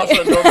than new. not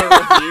another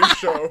review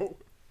show.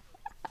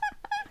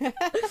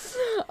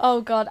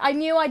 Oh God, I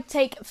knew I'd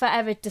take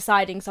forever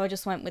deciding, so I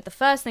just went with the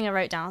first thing I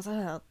wrote down. I was like,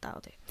 oh, that'll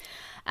do.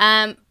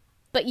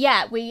 But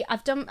yeah,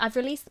 I've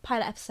released the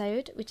pilot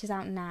episode, which is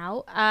out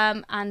now,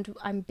 and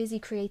I'm busy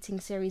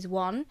creating series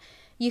 1.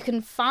 You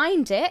can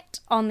find it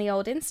on the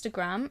old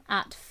Instagram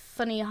at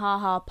Funny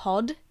Haha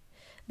Pod,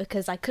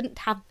 because I couldn't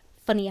have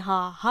Funny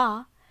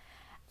Haha.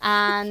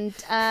 And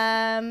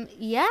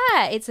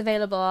yeah, it's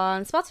available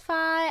on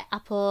Spotify,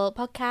 Apple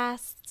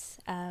Podcasts,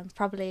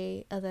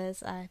 probably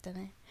others, I don't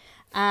know.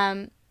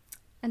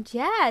 And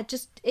yeah,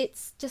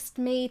 it's just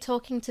me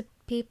talking to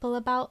people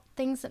about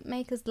things that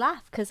make us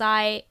laugh, because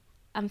I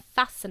am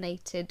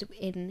fascinated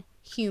in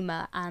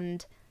humour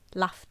and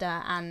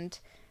laughter, and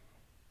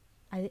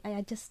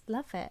I just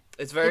love it.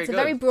 It's very good. It's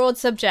a very broad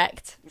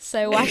subject,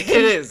 so It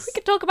is.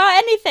 we can talk about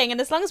anything,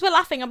 and as long as we're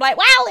laughing, I'm like,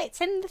 well, it's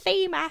in the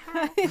theme.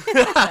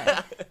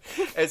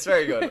 It's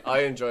very good. I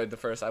enjoyed the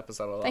first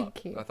episode a lot.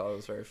 Thank you. I thought it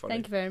was very funny.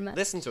 Thank you very much.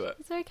 Listen to it.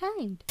 It's very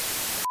kind.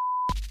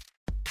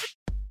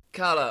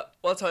 Calla,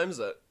 what time is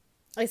it?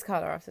 It's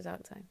Carla After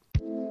Dark time.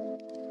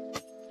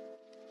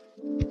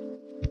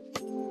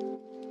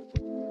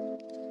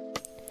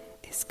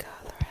 It's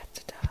Carla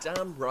After Dark.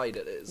 Damn right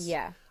it is.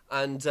 Yeah.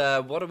 And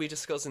what are we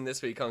discussing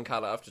this week on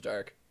Calla After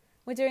Dark?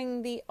 We're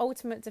doing the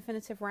ultimate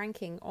definitive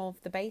ranking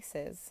of the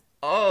bases.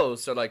 Oh,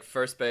 so like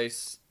first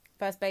base.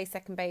 First base,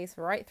 second base,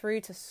 right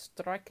through to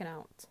striking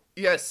out.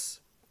 Yes.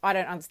 I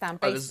don't understand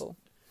baseball.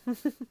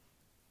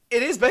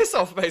 It is based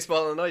off of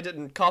baseball, and I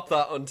didn't cop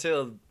that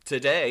until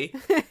today.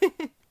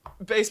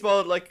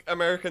 Baseball, like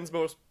Americans'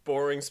 most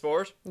boring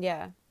sport.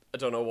 Yeah. I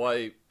don't know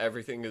why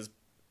everything is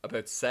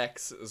about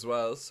sex as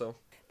well, so.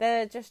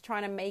 They're just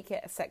trying to make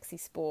it a sexy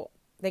sport.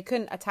 They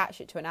couldn't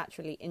attach it to an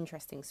actually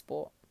interesting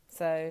sport.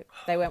 So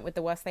they went with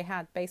the worst they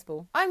had,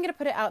 baseball. I'm going to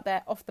put it out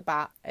there off the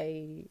bat.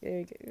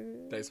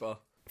 Baseball.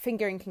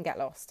 Fingering can get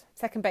lost.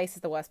 Second base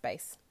is the worst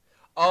base.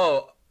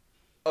 Oh,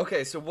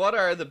 okay, so what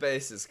are the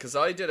bases? Because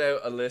I did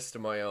out a list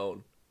of my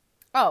own.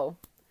 Oh.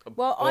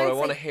 Well, I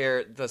want to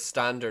hear the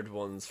standard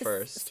ones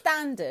first.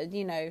 Standard,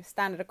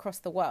 standard across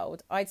the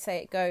world. I'd say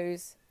it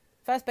goes...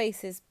 First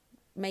base is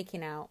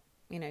making out,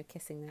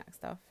 kissing, that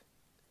stuff.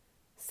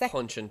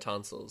 Punching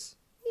tonsils.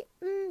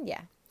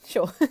 Yeah,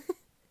 sure.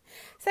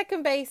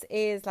 Second base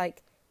is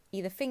like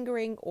either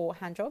fingering or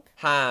hand job.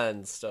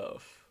 Hand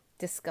stuff.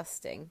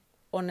 Disgusting.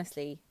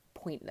 Honestly,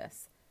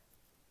 pointless.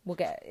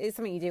 It's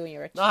something you do when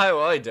you're a child. Not how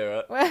I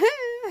do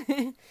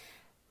it.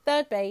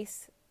 Third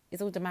base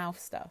is all the mouth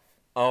stuff.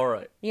 All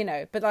right.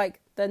 But like,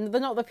 they're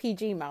not the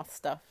PG mouth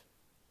stuff.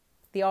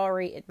 The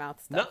R-rated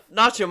mouth stuff.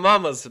 Not your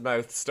mama's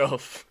mouth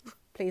stuff.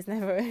 Please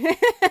never.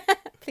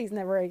 Please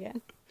never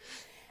again.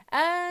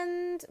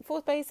 And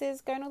fourth base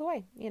is going all the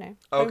way,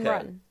 home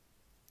run.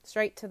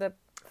 Straight to the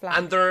flag.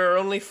 And there are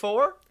only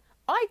 4?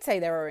 I'd say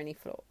there are only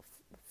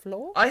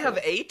floor. I have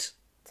 8.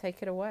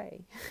 Take it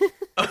away.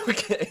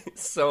 Okay,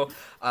 so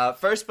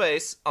first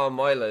base on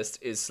my list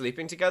is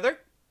sleeping together.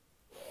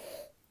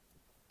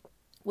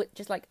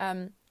 Just like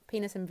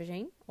penis and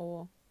vagine,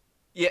 or...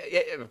 Yeah,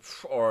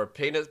 or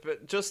penis,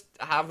 but just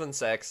having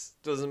sex.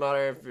 Doesn't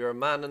matter if you're a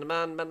man and a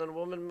man and a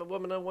woman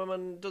and a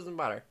woman, doesn't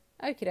matter.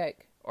 Okie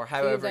doke. Or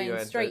however you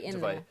enter straight in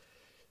divide. there.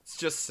 It's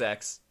just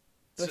sex.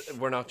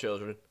 We're not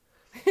children.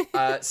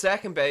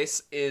 Second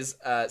base is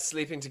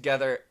sleeping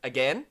together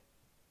again.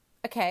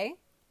 Okay.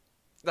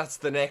 That's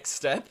the next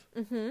step.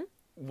 Mm-hmm.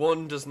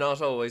 One does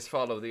not always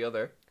follow the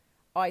other.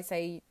 I'd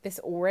say this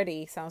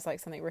already sounds like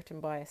something written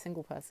by a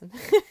single person.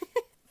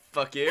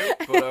 Fuck you,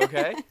 but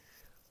okay.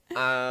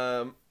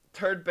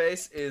 Third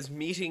base is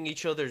meeting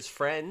each other's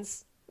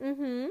friends.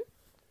 Mm-hmm.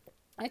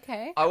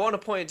 Okay. I want to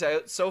point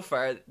out, so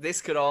far,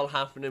 this could all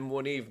happen in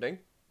one evening.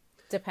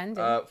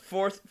 Depending.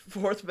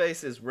 Fourth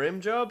base is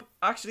rim job.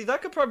 Actually,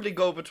 that could probably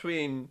go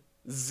between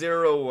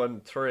 0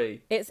 and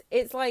 3.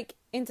 It's like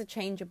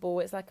interchangeable.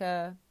 It's like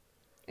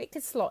it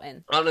could slot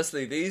in.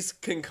 Honestly, these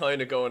can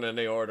kind of go in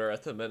any order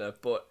at the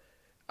minute, but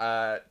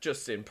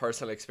just in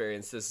personal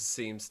experience, this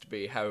seems to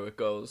be how it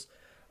goes.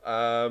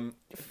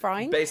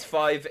 Fine. Base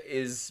 5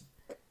 is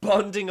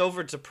bonding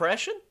over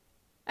depression.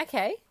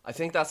 Okay. I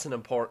think that's an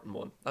important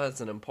one.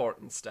 That's an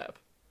important step.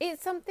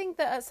 It's something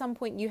that at some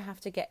point you have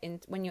to get in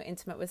when you're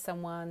intimate with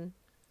someone.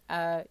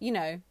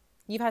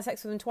 You've had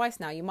sex with them twice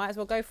now. You might as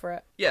well go for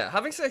it. Yeah,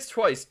 having sex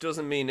twice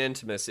doesn't mean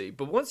intimacy,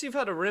 but once you've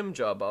had a rim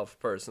job off a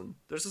person,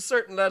 there's a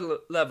certain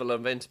level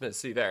of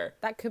intimacy there.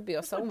 That could be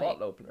your soulmate. My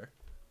bottle opener.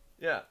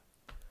 Yeah.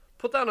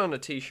 Put that on a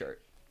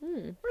t-shirt.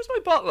 Where's my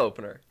bottle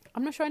opener?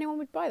 I'm not sure anyone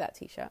would buy that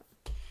t-shirt.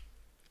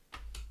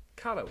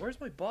 Calla, where's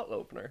my bottle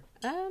opener?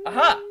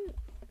 Aha!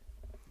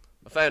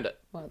 I found it.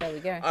 Well, there we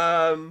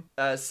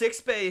go.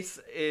 Sixth base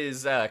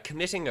is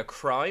committing a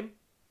crime.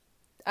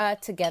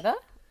 Together?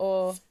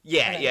 Or...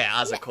 Yeah,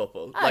 as a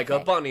couple. Oh, like a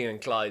okay. Bonnie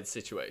and Clyde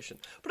situation.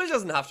 But it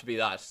doesn't have to be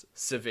that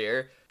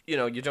severe.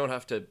 You don't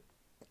have to...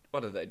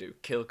 What did they do?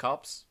 Kill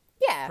cops?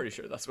 Yeah. Pretty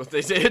sure that's what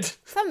they did.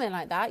 Something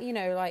like that,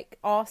 like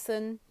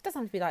arson. It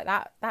doesn't have to be like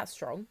that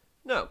strong.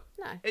 No.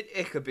 No.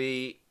 It could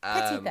be...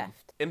 Petty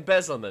theft.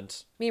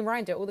 Embezzlement. Me and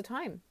Ryan do it all the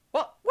time.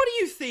 What are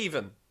you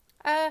thieving?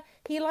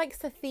 He likes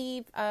to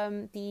thieve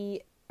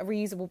the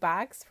reusable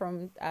bags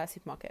from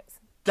supermarkets.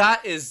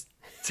 That is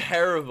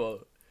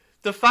terrible.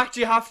 The fact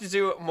you have to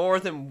do it more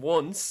than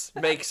once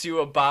makes you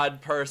a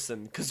bad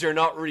person because you're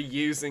not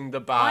reusing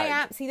the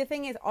bag. See, the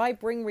thing is, I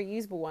bring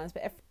reusable ones,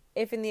 but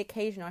if in the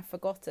occasion I've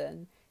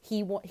forgotten,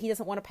 he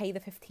doesn't want to pay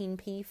the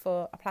 15p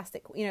for a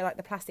plastic, like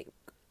the plastic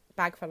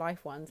bag for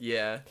life ones.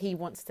 Yeah. He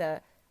wants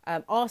to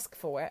ask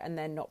for it and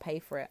then not pay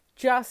for it.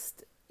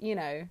 Just,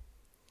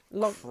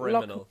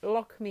 criminal.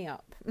 Lock me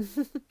up.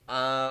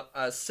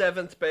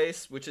 Seventh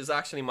base, which is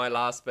actually my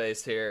last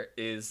base here,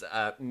 is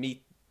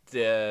meet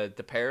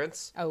the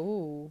parents.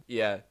 Oh.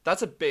 Yeah,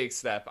 that's a big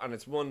step, and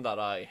it's one that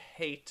I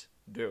hate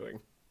doing.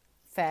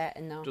 Fair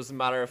enough. Doesn't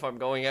matter if I'm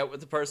going out with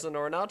the person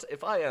or not.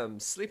 If I am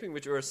sleeping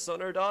with your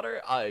son or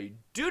daughter, I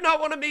do not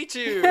want to meet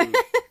you.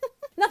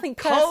 Nothing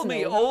personal. Call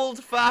me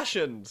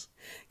old-fashioned.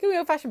 Call me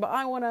old-fashioned, but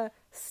I want to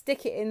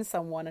stick it in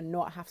someone and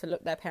not have to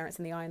look their parents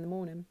in the eye in the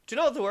morning. Do you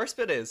know what the worst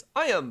bit is?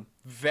 I am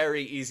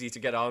very easy to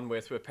get on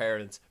with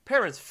parents.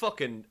 Parents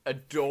fucking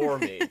adore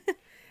me.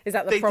 Is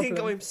that the problem?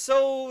 They think I'm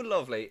so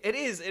lovely. It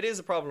is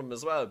a problem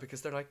as well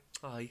because they're like,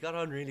 oh, you got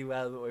on really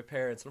well with my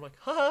parents. And I'm like,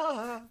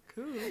 ha,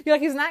 cool. You're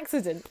like, it was an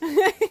accident.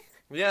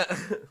 Yeah.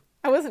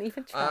 I wasn't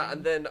even trying.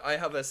 And then I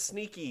have a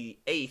sneaky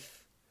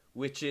eighth,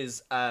 which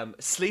is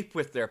sleep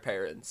with their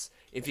parents.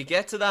 If you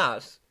get to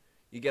that,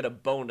 you get a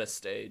bonus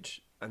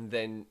stage. And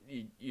then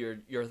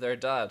you're their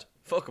dad.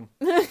 Fuck them.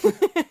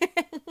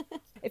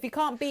 If you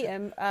can't beat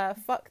them,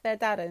 fuck their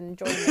dad and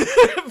join them.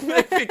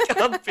 If you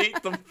can't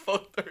beat them,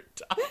 fuck their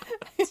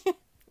dad.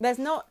 There's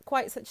not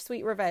quite such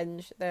sweet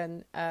revenge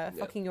than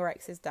fucking your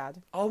ex's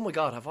dad. Oh my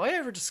god, have I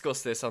ever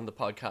discussed this on the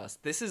podcast?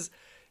 This is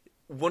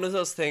one of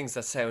those things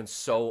that sounds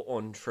so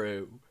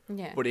untrue.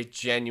 Yeah. But it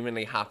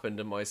genuinely happened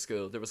in my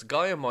school. There was a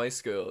guy in my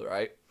school,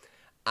 right?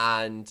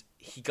 And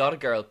he got a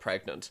girl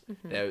pregnant.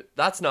 Mm-hmm. Now,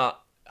 that's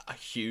not a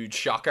huge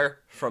shocker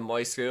from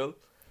my school.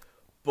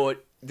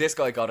 But this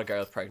guy got a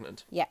girl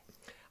pregnant. Yeah.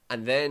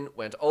 And then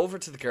went over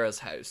to the girl's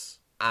house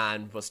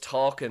and was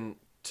talking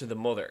to the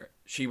mother.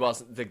 She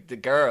wasn't, the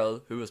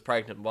girl who was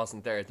pregnant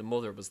wasn't there. The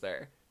mother was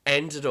there.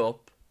 Ended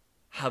up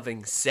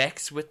having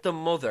sex with the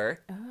mother.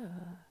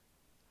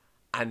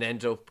 And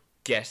ended up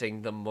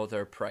getting the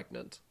mother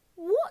pregnant.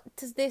 What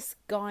does this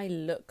guy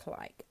look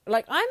like?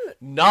 Like, I'm...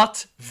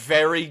 Not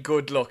very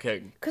good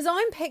looking. Because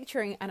I'm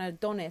picturing an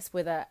Adonis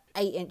with a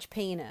 8-inch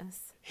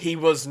penis. He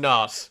was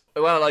not.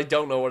 Well, I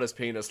don't know what his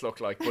penis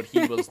looked like, but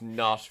he was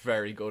not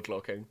very good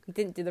looking. You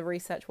didn't do the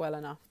research well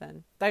enough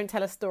then. Don't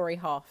tell a story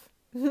half.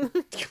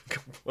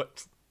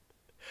 What?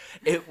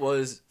 It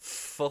was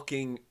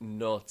fucking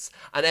nuts.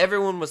 And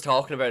everyone was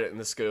talking about it in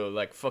the school.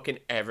 Like, fucking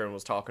everyone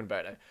was talking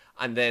about it.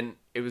 And then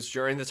it was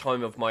during the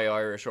time of my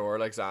Irish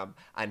oral exam.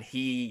 And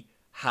he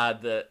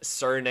had the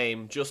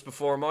surname just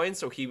before mine.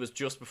 So he was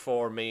just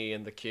before me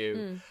in the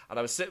queue. And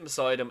I was sitting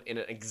beside him in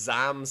an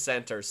exam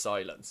centre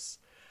silence.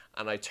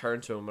 And I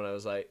turned to him and I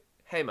was like,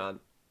 hey, man,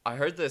 I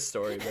heard this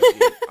story about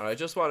you. And I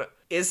just want to...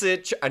 Is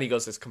it... And he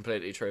goes, it's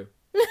completely true.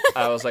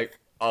 I was like...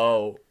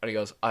 Oh, and he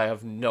goes, I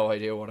have no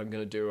idea what I'm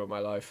going to do with my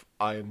life.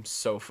 I am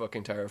so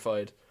fucking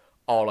terrified.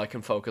 All I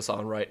can focus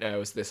on right now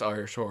is this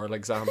Irish oral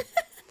exam.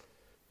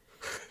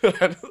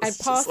 I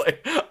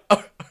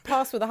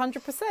passed with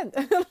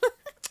 100%.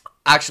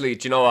 Actually,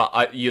 do you know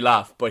what? You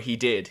laugh, but he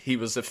did. He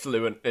was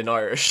fluent in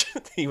Irish.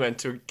 He went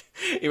to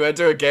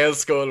a Gael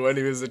school when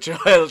he was a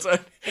child,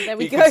 and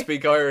he could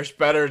speak Irish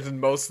better than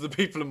most of the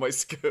people in my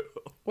school.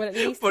 Well, at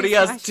least but he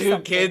has two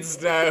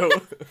kids now.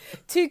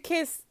 2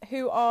 kids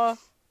who are...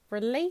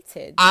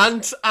 related.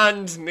 Aunt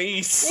and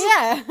niece.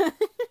 Yeah.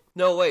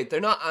 No, wait, they're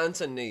not aunt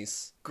and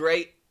niece.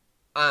 Great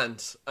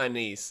aunt and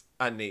niece.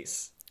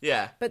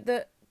 Yeah. But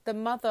the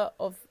mother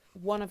of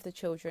one of the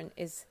children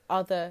is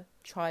other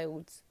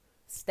child's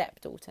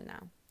stepdaughter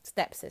now.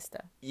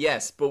 Stepsister.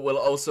 Yes, but will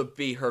also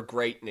be her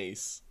great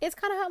niece. It's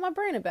kind of hurt my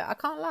brain a bit, I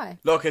can't lie.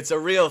 Look, it's a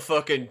real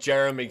fucking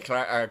Jeremy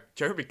Kyle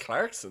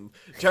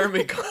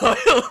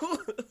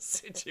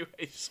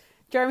situation.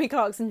 Jeremy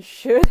Clarkson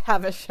should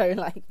have a show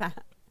like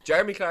that.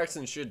 Jeremy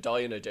Clarkson should die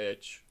in a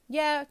ditch.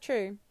 Yeah,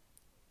 true.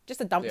 Just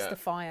a dumpster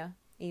fire,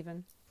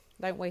 even.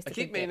 Don't waste I a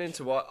keep big meaning ditch.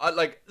 to watch...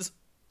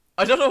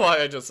 I don't know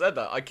why I just said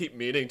that. I keep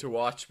meaning to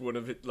watch one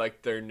of it,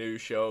 like, their new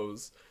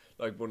shows.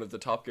 Like, one of the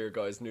Top Gear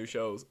guys' new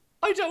shows.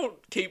 I don't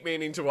keep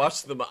meaning to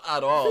watch them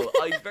at all.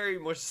 I very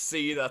much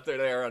see that they're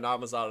there on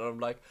Amazon, and I'm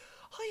like,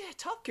 oh yeah,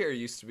 Top Gear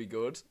used to be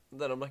good. And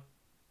then I'm like,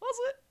 was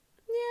it?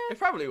 Yeah. It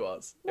probably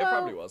was. Well, it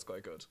probably was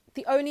quite good.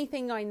 The only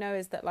thing I know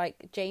is that,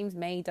 like, James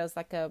May does,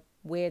 like, a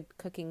weird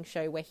cooking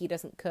show where he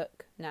doesn't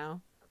cook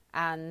now.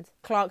 And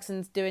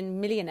Clarkson's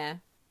doing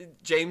Millionaire.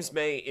 James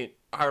May,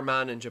 Our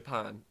Man in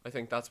Japan. I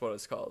think that's what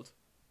it's called.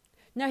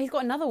 No, he's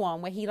got another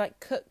one where he, like,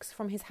 cooks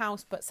from his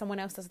house, but someone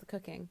else does the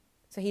cooking.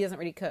 So he doesn't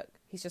really cook.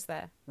 He's just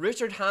there.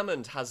 Richard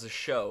Hammond has a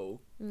show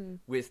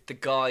with the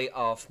guy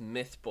off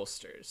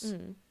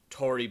Mythbusters,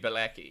 Tori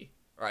Belecki.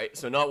 Right,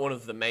 so not one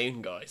of the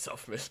main guys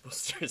off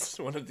Mythbusters,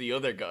 one of the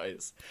other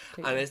guys.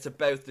 And it's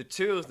about the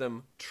two of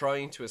them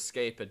trying to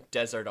escape a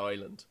desert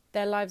island.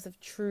 Their lives have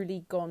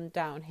truly gone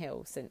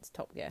downhill since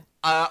Top Gear.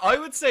 I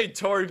would say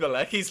Tori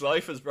Belecki's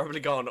life has probably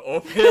gone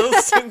uphill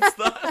since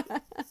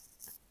that.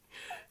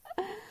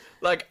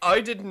 Like,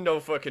 I didn't know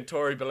fucking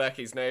Tori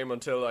Belecki's name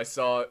until I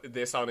saw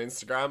this on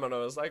Instagram, and I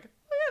was like,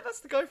 oh yeah, that's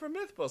the guy from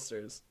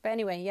Mythbusters. But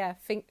anyway, yeah,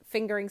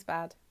 fingering's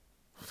bad.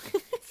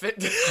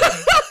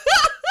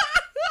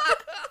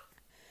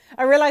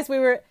 I realised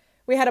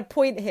we had a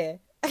point here.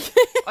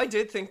 I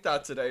did think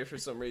that today for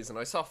some reason.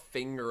 I saw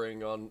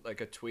fingering on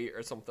like a tweet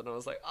or something. And I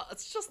was like, oh,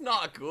 it's just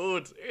not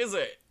good, is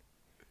it?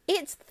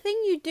 It's the thing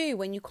you do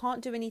when you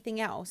can't do anything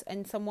else,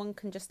 and someone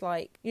can just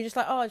like you're just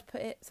like, oh,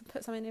 just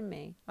put something in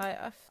me.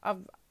 I've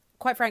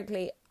quite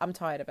frankly, I'm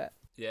tired of it.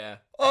 Yeah.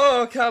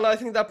 Oh, Cal, I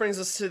think that brings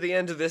us to the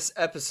end of this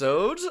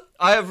episode.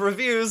 I have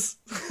reviews.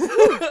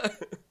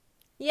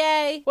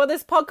 Yay! What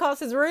this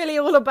podcast is really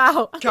all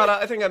about. Carla,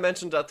 I think I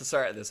mentioned at the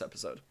start of this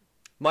episode.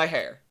 My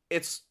hair.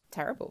 It's...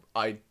 terrible.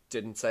 I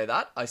didn't say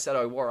that. I said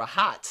I wore a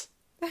hat.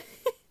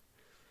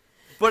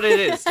 But it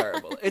is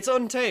terrible. It's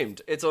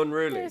untamed. It's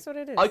unruly. It is what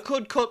it is. I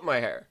could cut my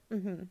hair.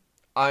 Mm-hmm.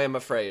 I am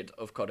afraid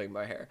of cutting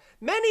my hair.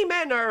 Many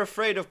men are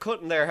afraid of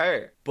cutting their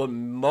hair. But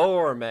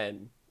more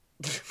men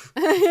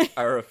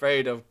are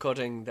afraid of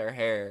cutting their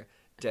hair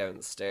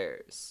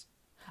downstairs.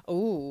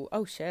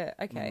 Oh shit,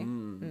 okay.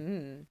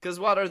 Because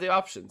what are the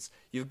options?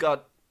 You've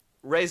got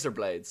razor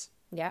blades.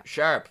 Yeah.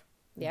 Sharp.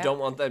 Yeah. Don't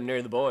want them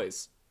near the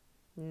boys.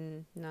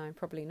 No,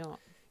 probably not.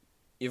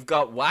 You've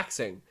got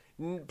waxing.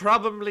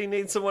 Probably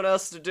need someone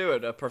else to do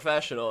it, a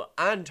professional,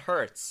 and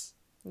hurts.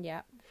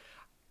 Yeah.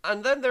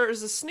 And then there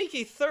is a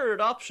sneaky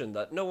third option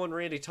that no one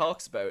really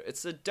talks about.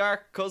 It's a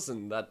dark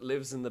cousin that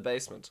lives in the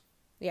basement.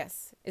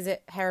 Yes. Is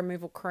it hair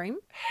removal cream?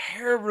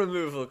 Hair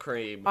removal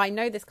cream. I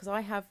know this because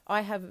I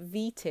have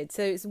veted.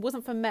 So it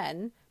wasn't for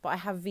men, but I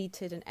have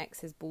veted an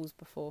ex's balls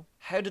before.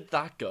 How did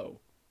that go?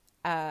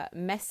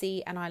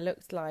 Messy, and I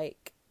looked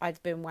like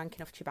I'd been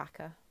wanking off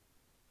Chewbacca.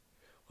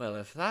 Well,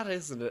 if that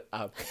isn't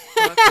a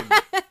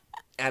fucking,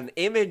 an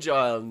image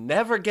I'll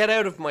never get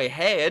out of my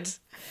head.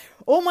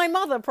 Or my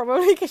mother,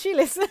 probably, because she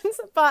listens.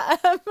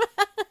 But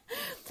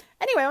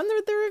anyway, on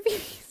the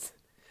reviews.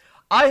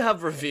 I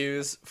have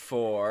reviews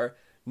for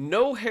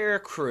No Hair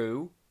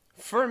Crew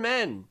for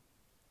men.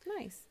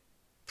 Nice.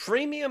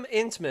 Premium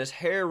Intimate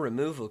Hair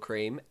Removal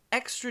Cream.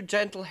 Extra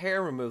gentle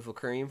hair removal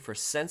cream for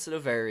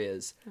sensitive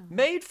areas.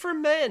 Made for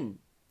men.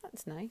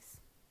 That's nice.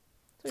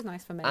 It's always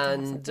nice for men.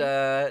 And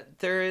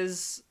there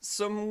is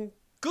some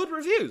good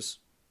reviews.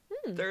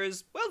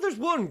 There's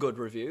one good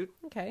review.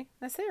 Okay,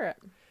 let's hear it.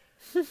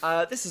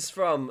 This is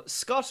from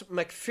Scott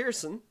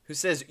McPherson, who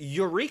says,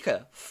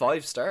 Eureka,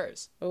 5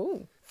 stars.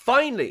 Oh.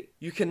 Finally,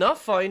 you cannot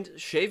find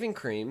shaving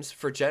creams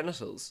for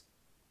genitals.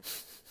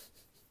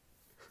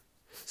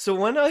 So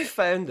when I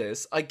found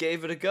this, I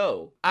gave it a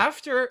go.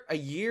 After a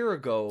year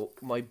ago,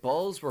 my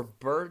balls were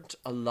burnt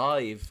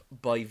alive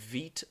by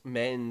Veet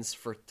Men's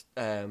for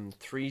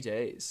 3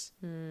 days.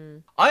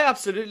 I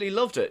absolutely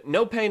loved it.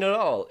 No pain at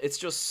all. It's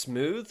just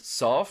smooth,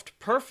 soft,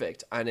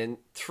 perfect. And in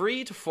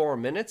 3 to 4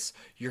 minutes,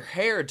 your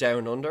hair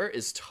down under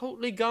is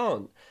totally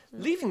gone,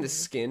 leaving the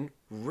skin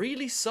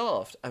really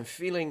soft and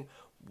feeling,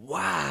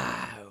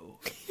 wow.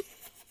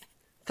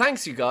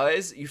 Thanks, you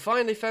guys. You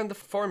finally found the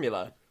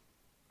formula.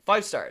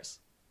 5 stars.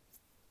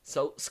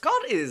 So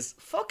Scott is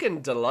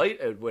fucking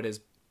delighted with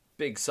his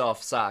big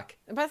soft sack.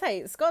 I'm about to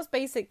say, Scott's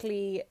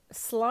basically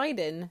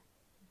sliding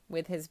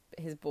with his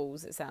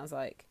balls, it sounds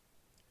like.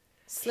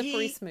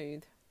 Slippery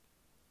smooth.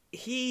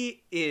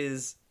 He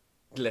is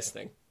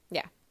glistening.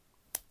 Yeah.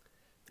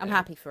 I'm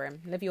happy for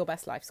him. Live your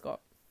best life, Scott.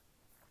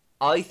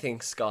 I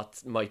think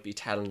Scott might be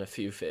telling a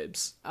few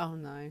fibs. Oh,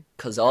 no.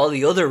 Because all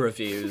the other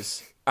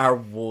reviews are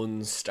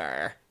 1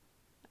 star.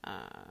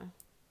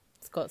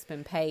 Scott's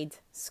been paid.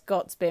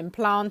 Scott's been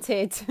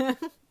planted.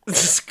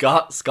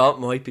 Scott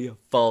might be a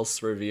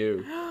false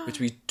review, which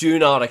we do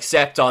not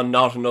accept on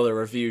Not Another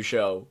Review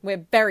Show.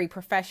 We're very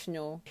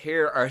professional.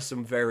 Here are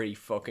some very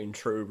fucking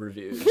true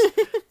reviews.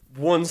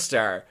 1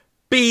 star.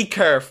 Be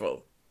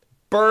careful.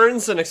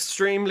 Burns and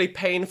extremely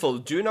painful.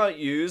 Do not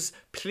use.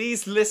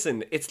 Please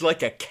listen. It's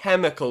like a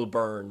chemical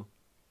burn.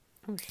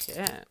 Oh,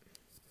 shit.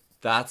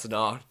 That's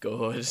not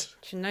good.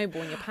 Chernobyl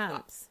in your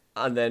pants.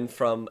 And then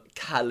from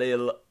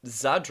Khalil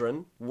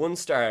Zadran, 1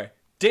 star.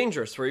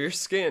 Dangerous for your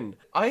skin.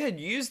 I had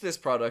used this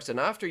product, and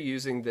after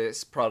using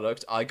this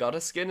product, I got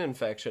a skin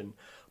infection.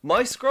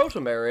 My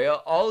scrotum area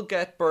all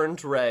get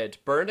burned red,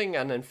 burning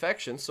and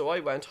infection, so I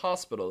went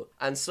hospital.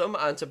 And some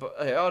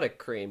antibiotic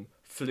cream.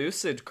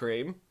 Flucid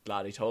cream,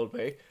 Laddie told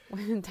me.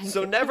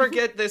 So never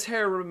get this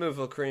hair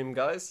removal cream,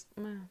 guys.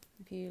 Well,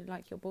 if you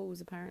like your balls,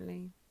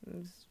 apparently.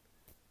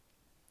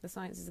 The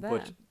science is there.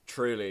 But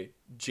truly,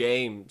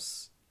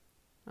 James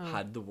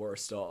had the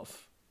worst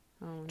off.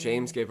 Oh,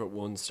 James gave it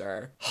 1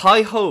 star.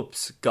 High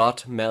hopes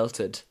got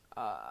melted.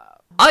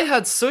 I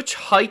had such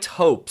high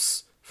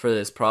hopes for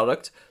this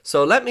product,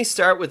 so let me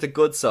start with the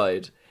good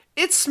side.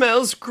 It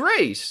smells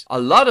great. A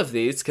lot of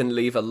these can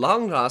leave a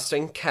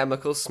long-lasting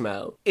chemical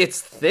smell.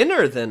 It's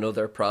thinner than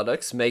other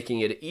products,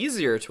 making it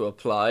easier to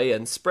apply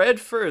and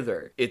spread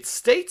further. It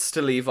states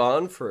to leave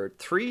on for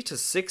 3 to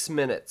 6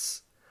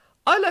 minutes.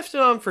 I left it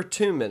on for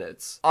 2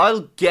 minutes.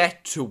 I'll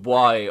get to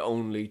why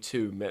only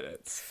 2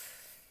 minutes.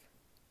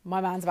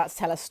 My man's about to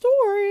tell a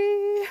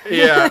story.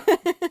 Yeah.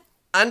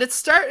 And it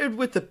started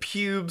with the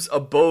pubes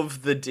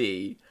above the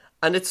D,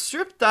 and it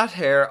stripped that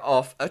hair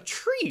off a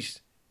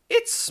treat.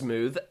 It's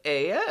smooth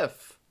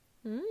AF.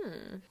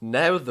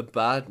 Now the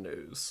bad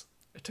news.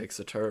 It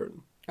takes a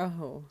turn.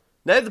 Oh.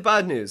 Now the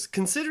bad news.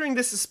 Considering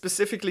this is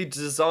specifically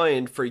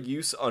designed for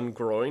use on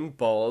groin,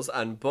 balls,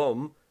 and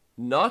bum,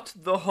 not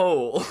the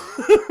hole.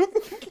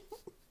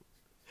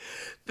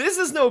 This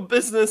is no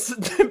business.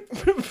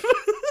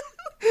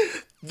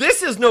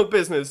 This is no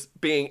business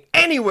being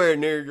anywhere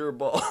near your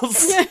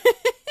balls.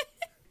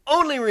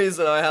 Only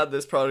reason I had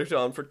this product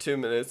on for 2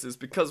 minutes is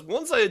because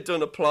once I had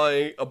done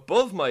applying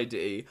above my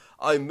D,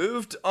 I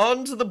moved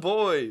on to the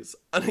boys.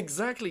 And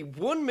exactly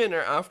 1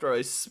 minute after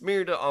I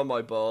smeared it on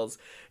my balls,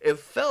 it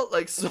felt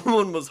like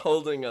someone was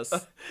holding a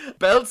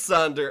belt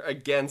sander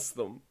against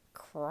them.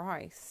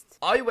 Christ.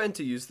 I went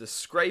to use the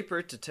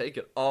scraper to take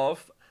it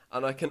off,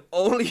 and I can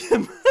only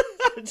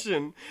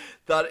imagine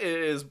that it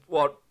is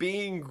what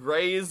being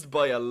grazed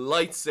by a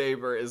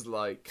lightsaber is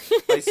like.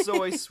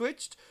 So I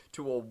switched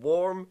to a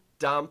warm,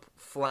 damp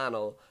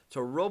flannel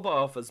to rub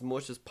off as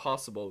much as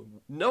possible,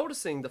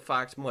 noticing the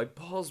fact my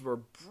balls were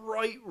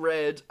bright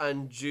red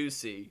and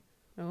juicy.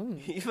 Oh.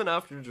 Even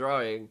after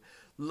drying,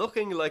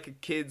 looking like a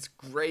kid's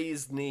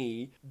grazed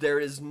knee, there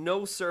is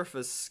no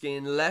surface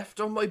skin left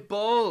on my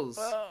balls.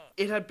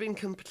 It had been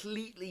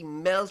completely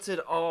melted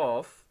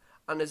off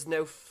and is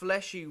now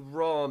fleshy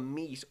raw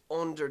meat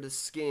under the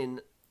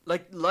skin,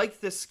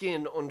 like the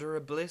skin under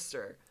a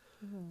blister.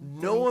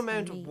 No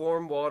amount of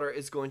warm water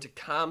is going to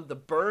calm the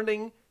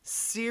burning,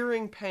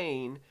 searing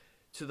pain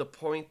to the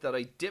point that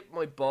I dipped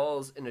my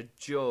balls in a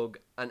jug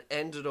and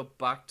ended up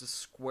back to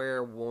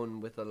square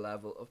one with a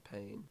level of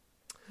pain.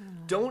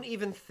 Don't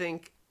even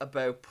think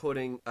about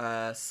putting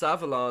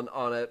Savalon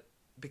on it,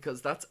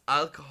 because that's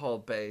alcohol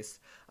based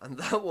and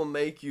that will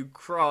make you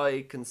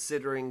cry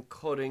considering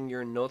cutting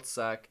your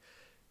nutsack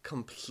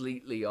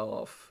completely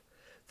off.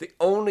 The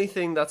only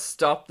thing that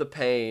stopped the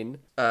pain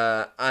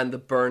and the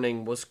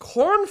burning was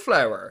corn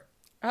flour.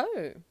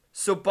 Oh.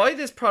 So buy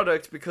this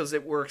product because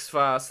it works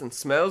fast and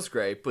smells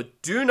great,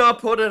 but do not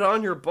put it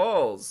on your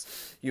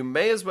balls. You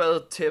may as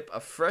well tip a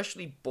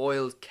freshly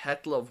boiled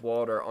kettle of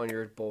water on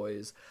your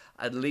boys.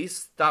 At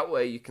least that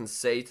way you can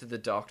say to the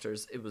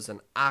doctors it was an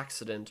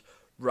accident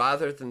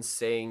rather than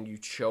saying you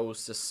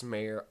chose to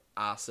smear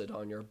acid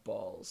on your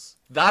balls.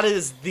 That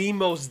is the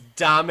most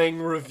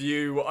damning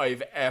review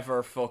I've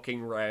ever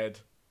fucking read.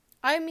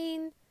 I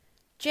mean,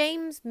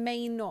 James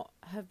may not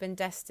have been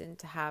destined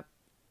to have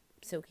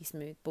silky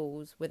smooth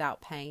balls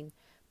without pain,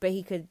 but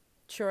he could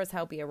sure as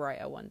hell be a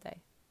writer one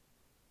day.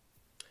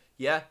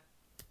 Yeah.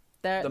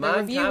 The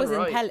review was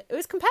compelling. It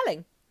was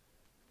compelling.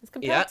 It's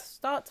compelling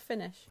start to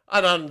finish.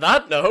 And on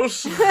that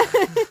note,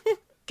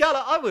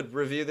 Gala, I would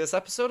review this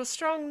episode a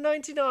strong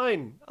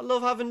 99. I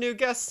love having new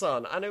guests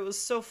on, and it was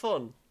so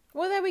fun.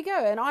 Well, there we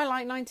go. And I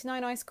like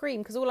 99 ice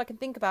cream, because all I can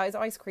think about is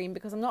ice cream,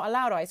 because I'm not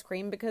allowed ice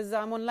cream because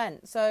I'm on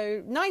Lent.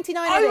 So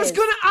 99 I was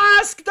going to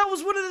ask. That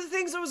was one of the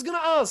things I was going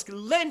to ask.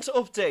 Lent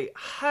update.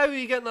 How are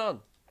you getting on?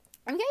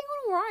 I'm getting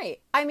on all right.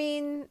 I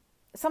mean,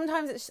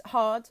 sometimes it's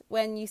hard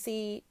when you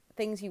see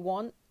things you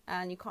want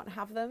and you can't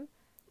have them.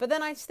 But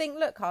then I just think,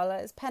 look, Carla,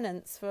 it's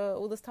penance for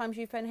all those times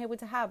you've been able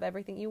to have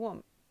everything you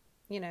want.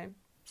 You know.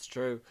 It's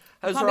true.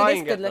 How's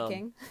Ryan getting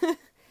on?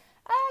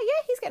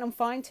 Yeah, he's getting on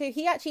fine too.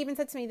 He actually even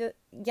said to me that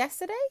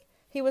yesterday,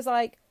 he was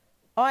like,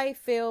 I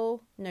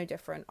feel no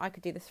different. I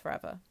could do this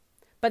forever.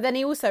 But then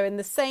he also, in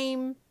the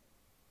same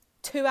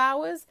 2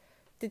 hours,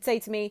 did say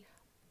to me,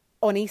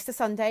 on Easter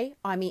Sunday,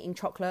 I'm eating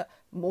chocolate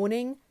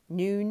morning,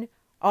 noon,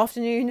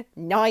 afternoon,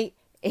 night.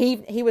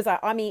 He was like,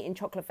 I'm eating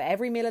chocolate for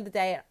every meal of the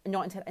day,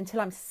 not until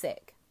I'm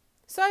sick.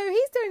 So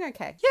he's doing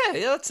okay. Yeah,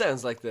 that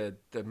sounds like the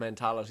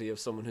mentality of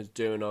someone who's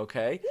doing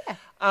okay.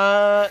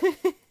 Yeah.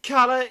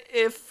 Calla,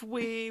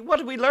 what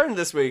did we learn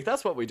this week?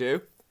 That's what we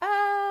do.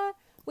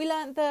 We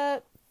learned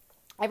that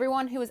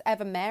everyone who was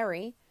ever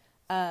Mary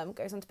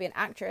goes on to be an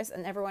actress,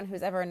 and everyone who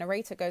was ever a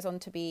narrator goes on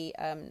to be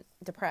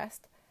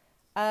depressed.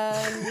 We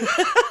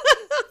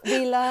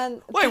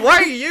learned... Wait, why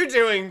are you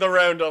doing the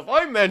roundup?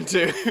 I'm meant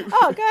to.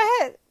 Oh, go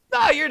ahead.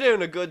 No, you're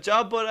doing a good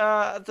job, but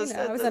I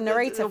was a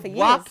narrator for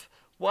years.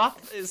 WAP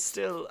is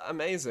still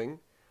amazing,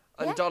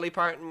 and Dolly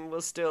Parton will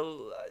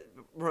still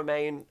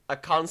remain a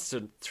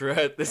constant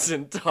throughout this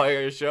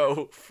entire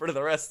show for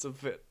the rest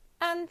of it.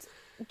 And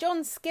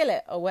John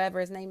Skillet, or whatever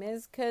his name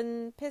is,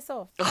 can piss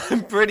off.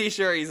 I'm pretty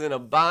sure he's in a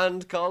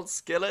band called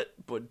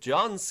Skillet, but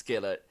John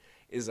Skillet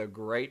is a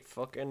great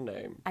fucking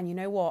name. And you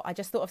know what? I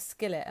just thought of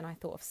Skillet, and I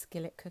thought of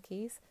Skillet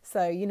cookies.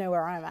 So you know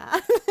where I'm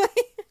at.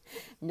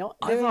 Not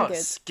doing I thought good.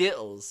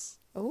 Skittles.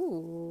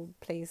 Ooh,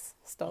 please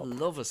stop.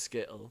 Love a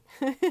Skittle.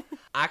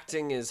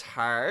 Acting is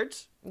hard.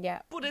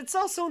 Yeah. But it's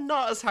also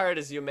not as hard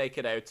as you make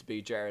it out to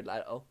be, Jared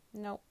Leto.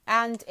 No.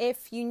 And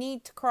if you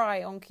need to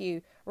cry on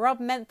cue,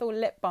 rub menthol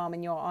lip balm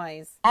in your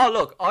eyes. Oh,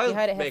 look, I'll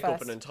make first.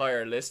 up an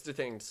entire list of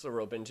things to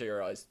rub into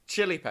your eyes.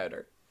 Chili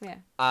powder. Yeah.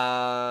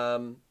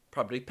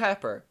 Probably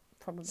pepper.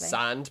 Probably.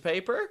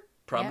 Sandpaper.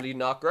 Probably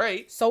not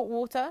great. Salt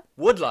water.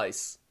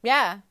 Woodlice.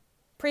 Yeah.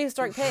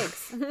 Prehistoric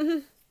pigs.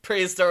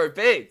 Prehistoric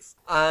pigs.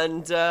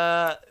 And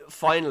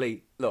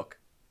finally, look,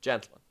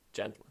 gentlemen,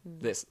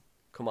 listen.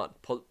 Come on,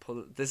 pull.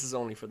 This is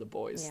only for the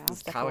boys.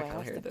 Yeah, Calla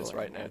can't hear this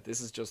right now.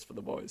 This is just for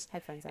the boys.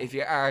 Headphones out. If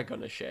you are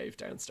going to shave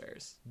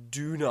downstairs,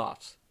 do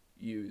not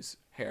use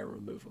hair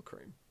removal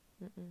cream.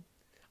 Mm-mm.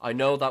 I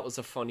know that was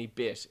a funny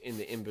bit in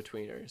the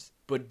in-betweeners,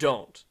 but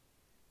don't.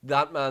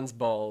 That man's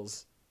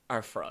balls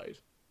are fried.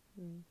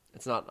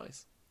 It's not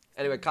nice.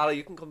 Anyway, Calla,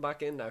 you can come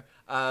back in now.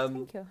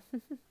 Thank you.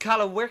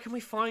 Calla, where can we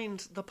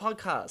find the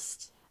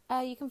podcast?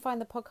 You can find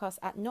the podcast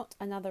at Not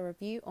Another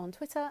Review on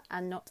Twitter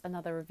and Not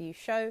Another Review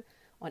Show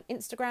on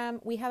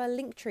Instagram. We have a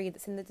link tree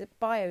that's in the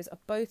bios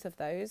of both of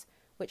those,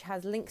 which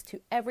has links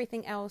to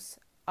everything else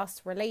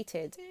us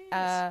related.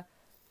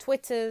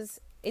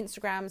 Twitters,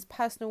 Instagrams,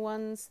 personal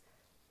ones,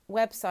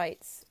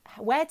 websites,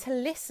 where to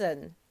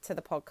listen to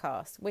the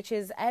podcast, which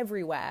is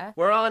everywhere.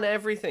 We're on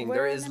everything.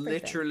 There is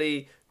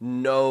literally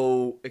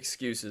no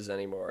excuses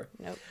anymore.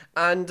 Nope.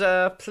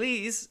 And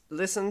please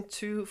listen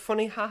to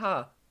Funny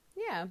Haha.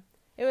 Yeah.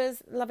 It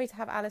was lovely to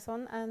have Alice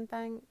on, and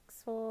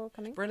thanks for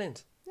coming.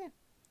 Brilliant.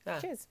 Yeah.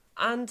 Cheers.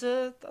 And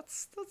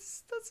that's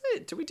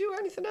it. Do we do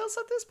anything else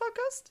at this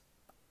podcast?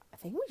 I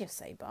think we just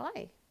say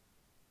bye.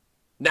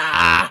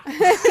 Nah.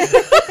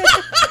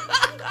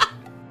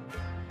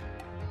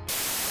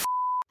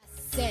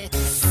 Said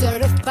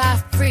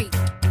certified free,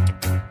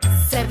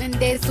 7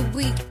 days a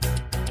week.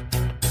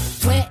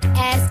 Wet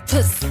ass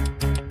pussy,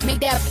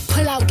 make that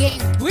pull out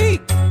game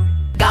weak.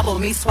 Gobble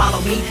me,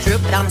 swallow me,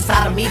 drip down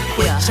inside of me.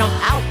 Quick jump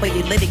out for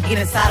you, let it get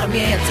inside of me.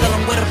 And tell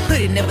them where to put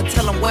it, never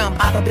tell them where I'm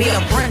about to be.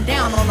 I'm run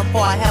down on the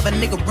before I have a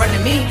nigga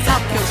running me.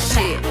 Talk your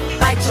shit,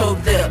 bite your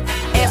lip.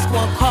 Ask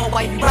one call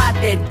while you ride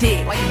that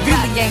dick. Why you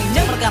really ain't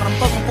never got them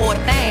fucking for a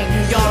thing.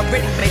 You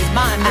already made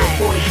mine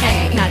before it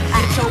came. Now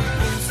get your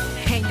boots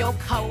and your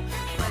coat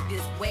for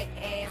this wet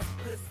ass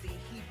pussy.